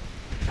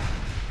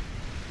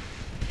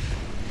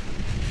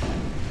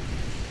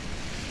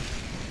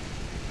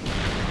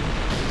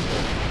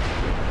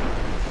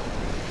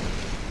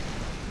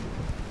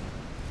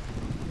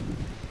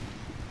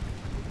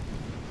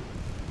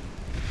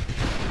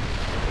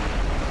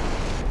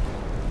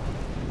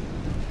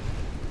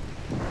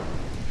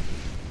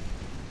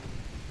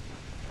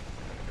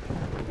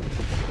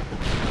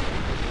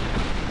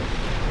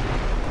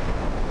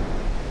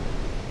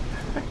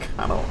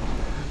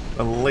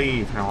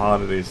 believe how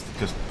hard it is to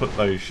just put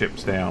those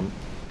ships down.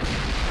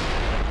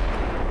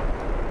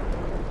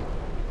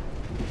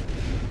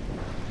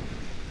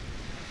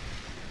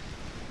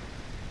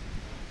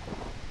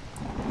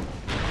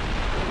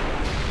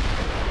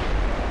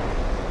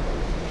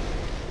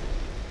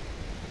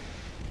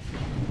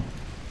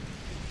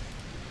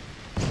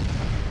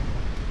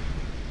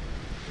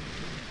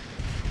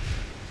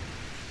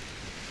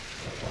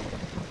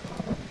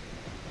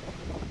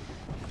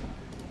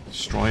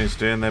 Destroyers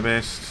doing their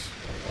best.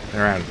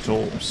 They're out of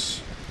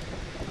torps.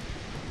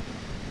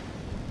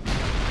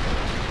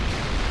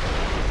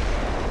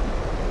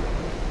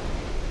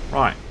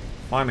 Right,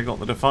 finally got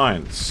the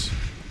Defiance.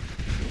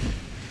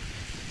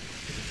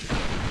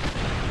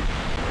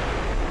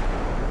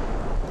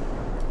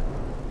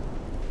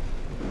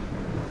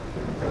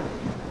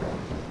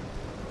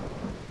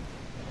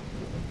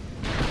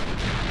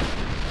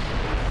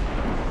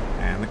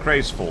 And the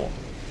Craze 4.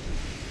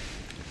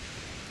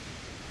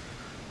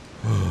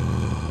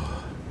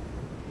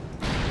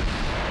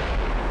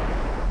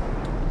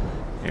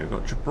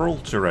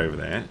 Gibraltar over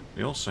there.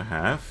 We also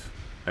have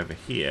over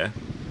here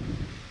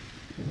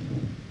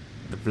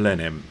the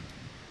Blenheim.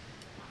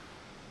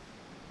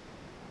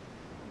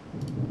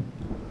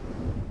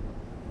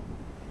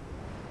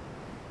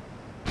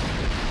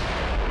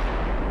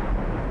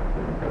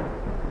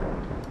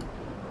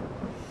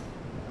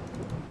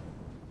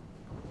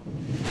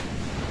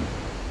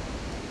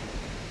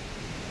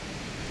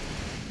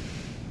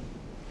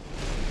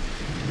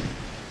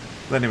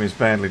 Blenheim is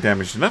badly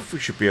damaged enough. We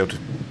should be able to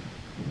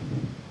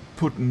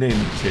put an end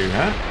to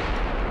her.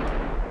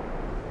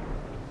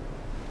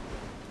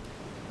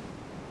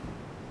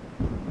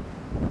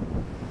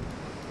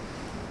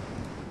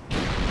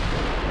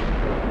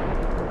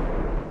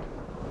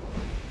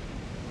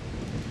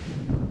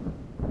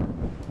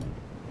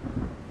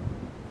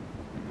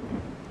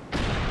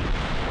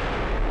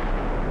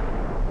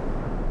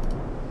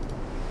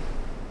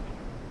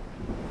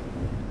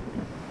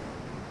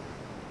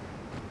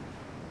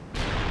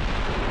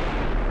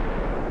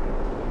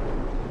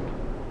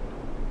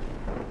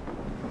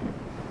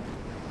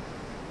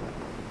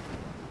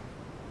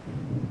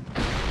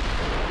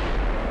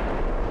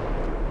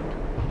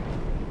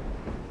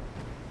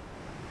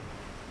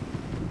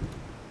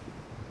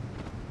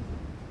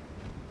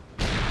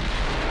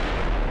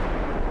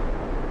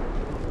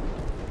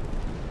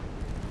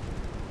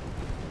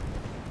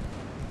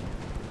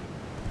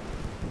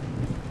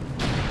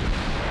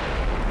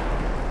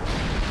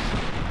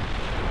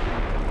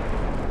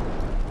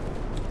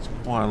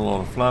 Quite a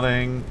lot of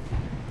flooding.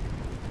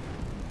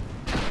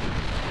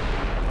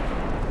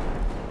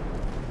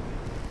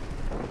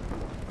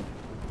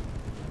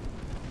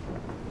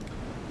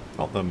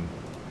 Got them.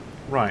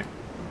 Right.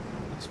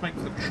 Let's make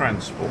the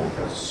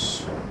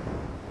transports.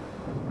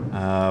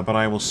 But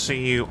I will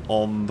see you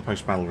on the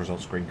post-battle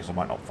results screen because I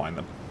might not find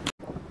them.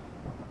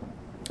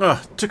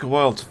 Took a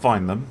while to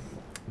find them,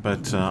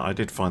 but I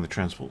did find the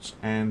transports.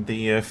 And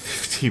the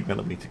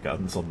 50mm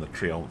guns on the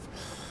Triumph.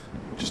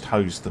 Just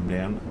hosed them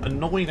down.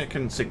 Annoyed I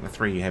couldn't sink the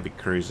 3 heavy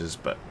cruisers,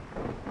 but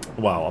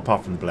well,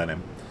 apart from the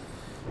Blenheim.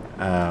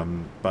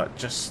 But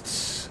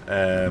just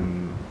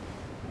too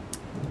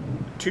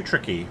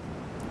tricky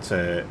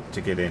to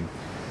get in.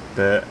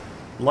 The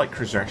light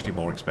cruisers are actually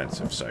more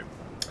expensive, so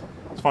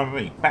it's fine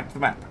with me. Back to the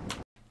map.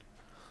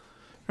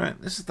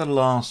 Right, this is the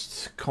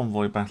last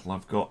convoy battle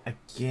I've got.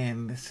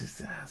 Again, this is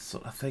the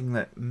sort of thing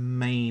that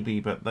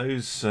maybe, but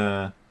those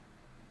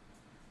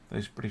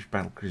British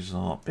battle cruisers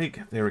are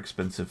big, they're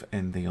expensive,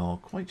 and they are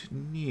quite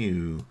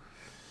new.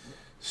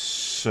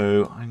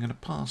 So I'm going to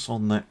pass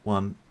on that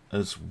one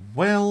as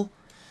well.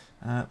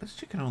 Let's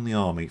check it on the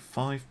army.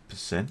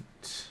 5%.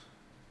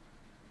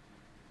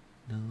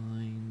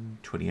 9,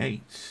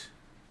 28.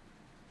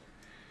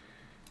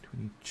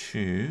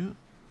 22.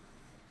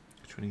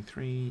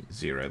 23.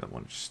 0. That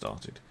one just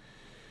started.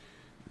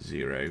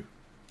 0.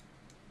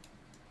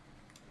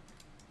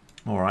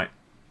 Alright.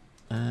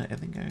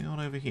 Anything going on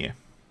over here?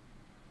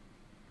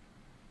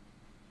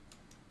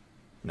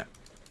 No.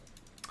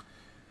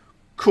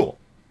 Cool.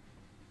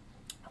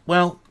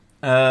 Well,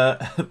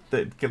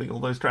 killing all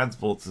those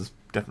transports has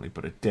definitely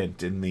put a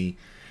dent in the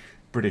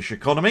British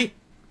economy.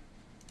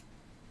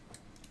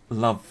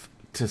 Love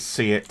to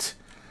see it.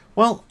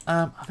 Well,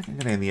 I think I'm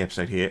going to end the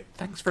episode here.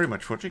 Thanks very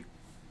much for watching.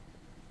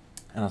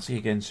 And I'll see you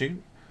again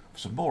soon for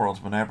some more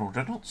Ultimate Admiral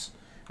Dreadnoughts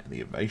and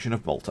the invasion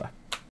of Malta.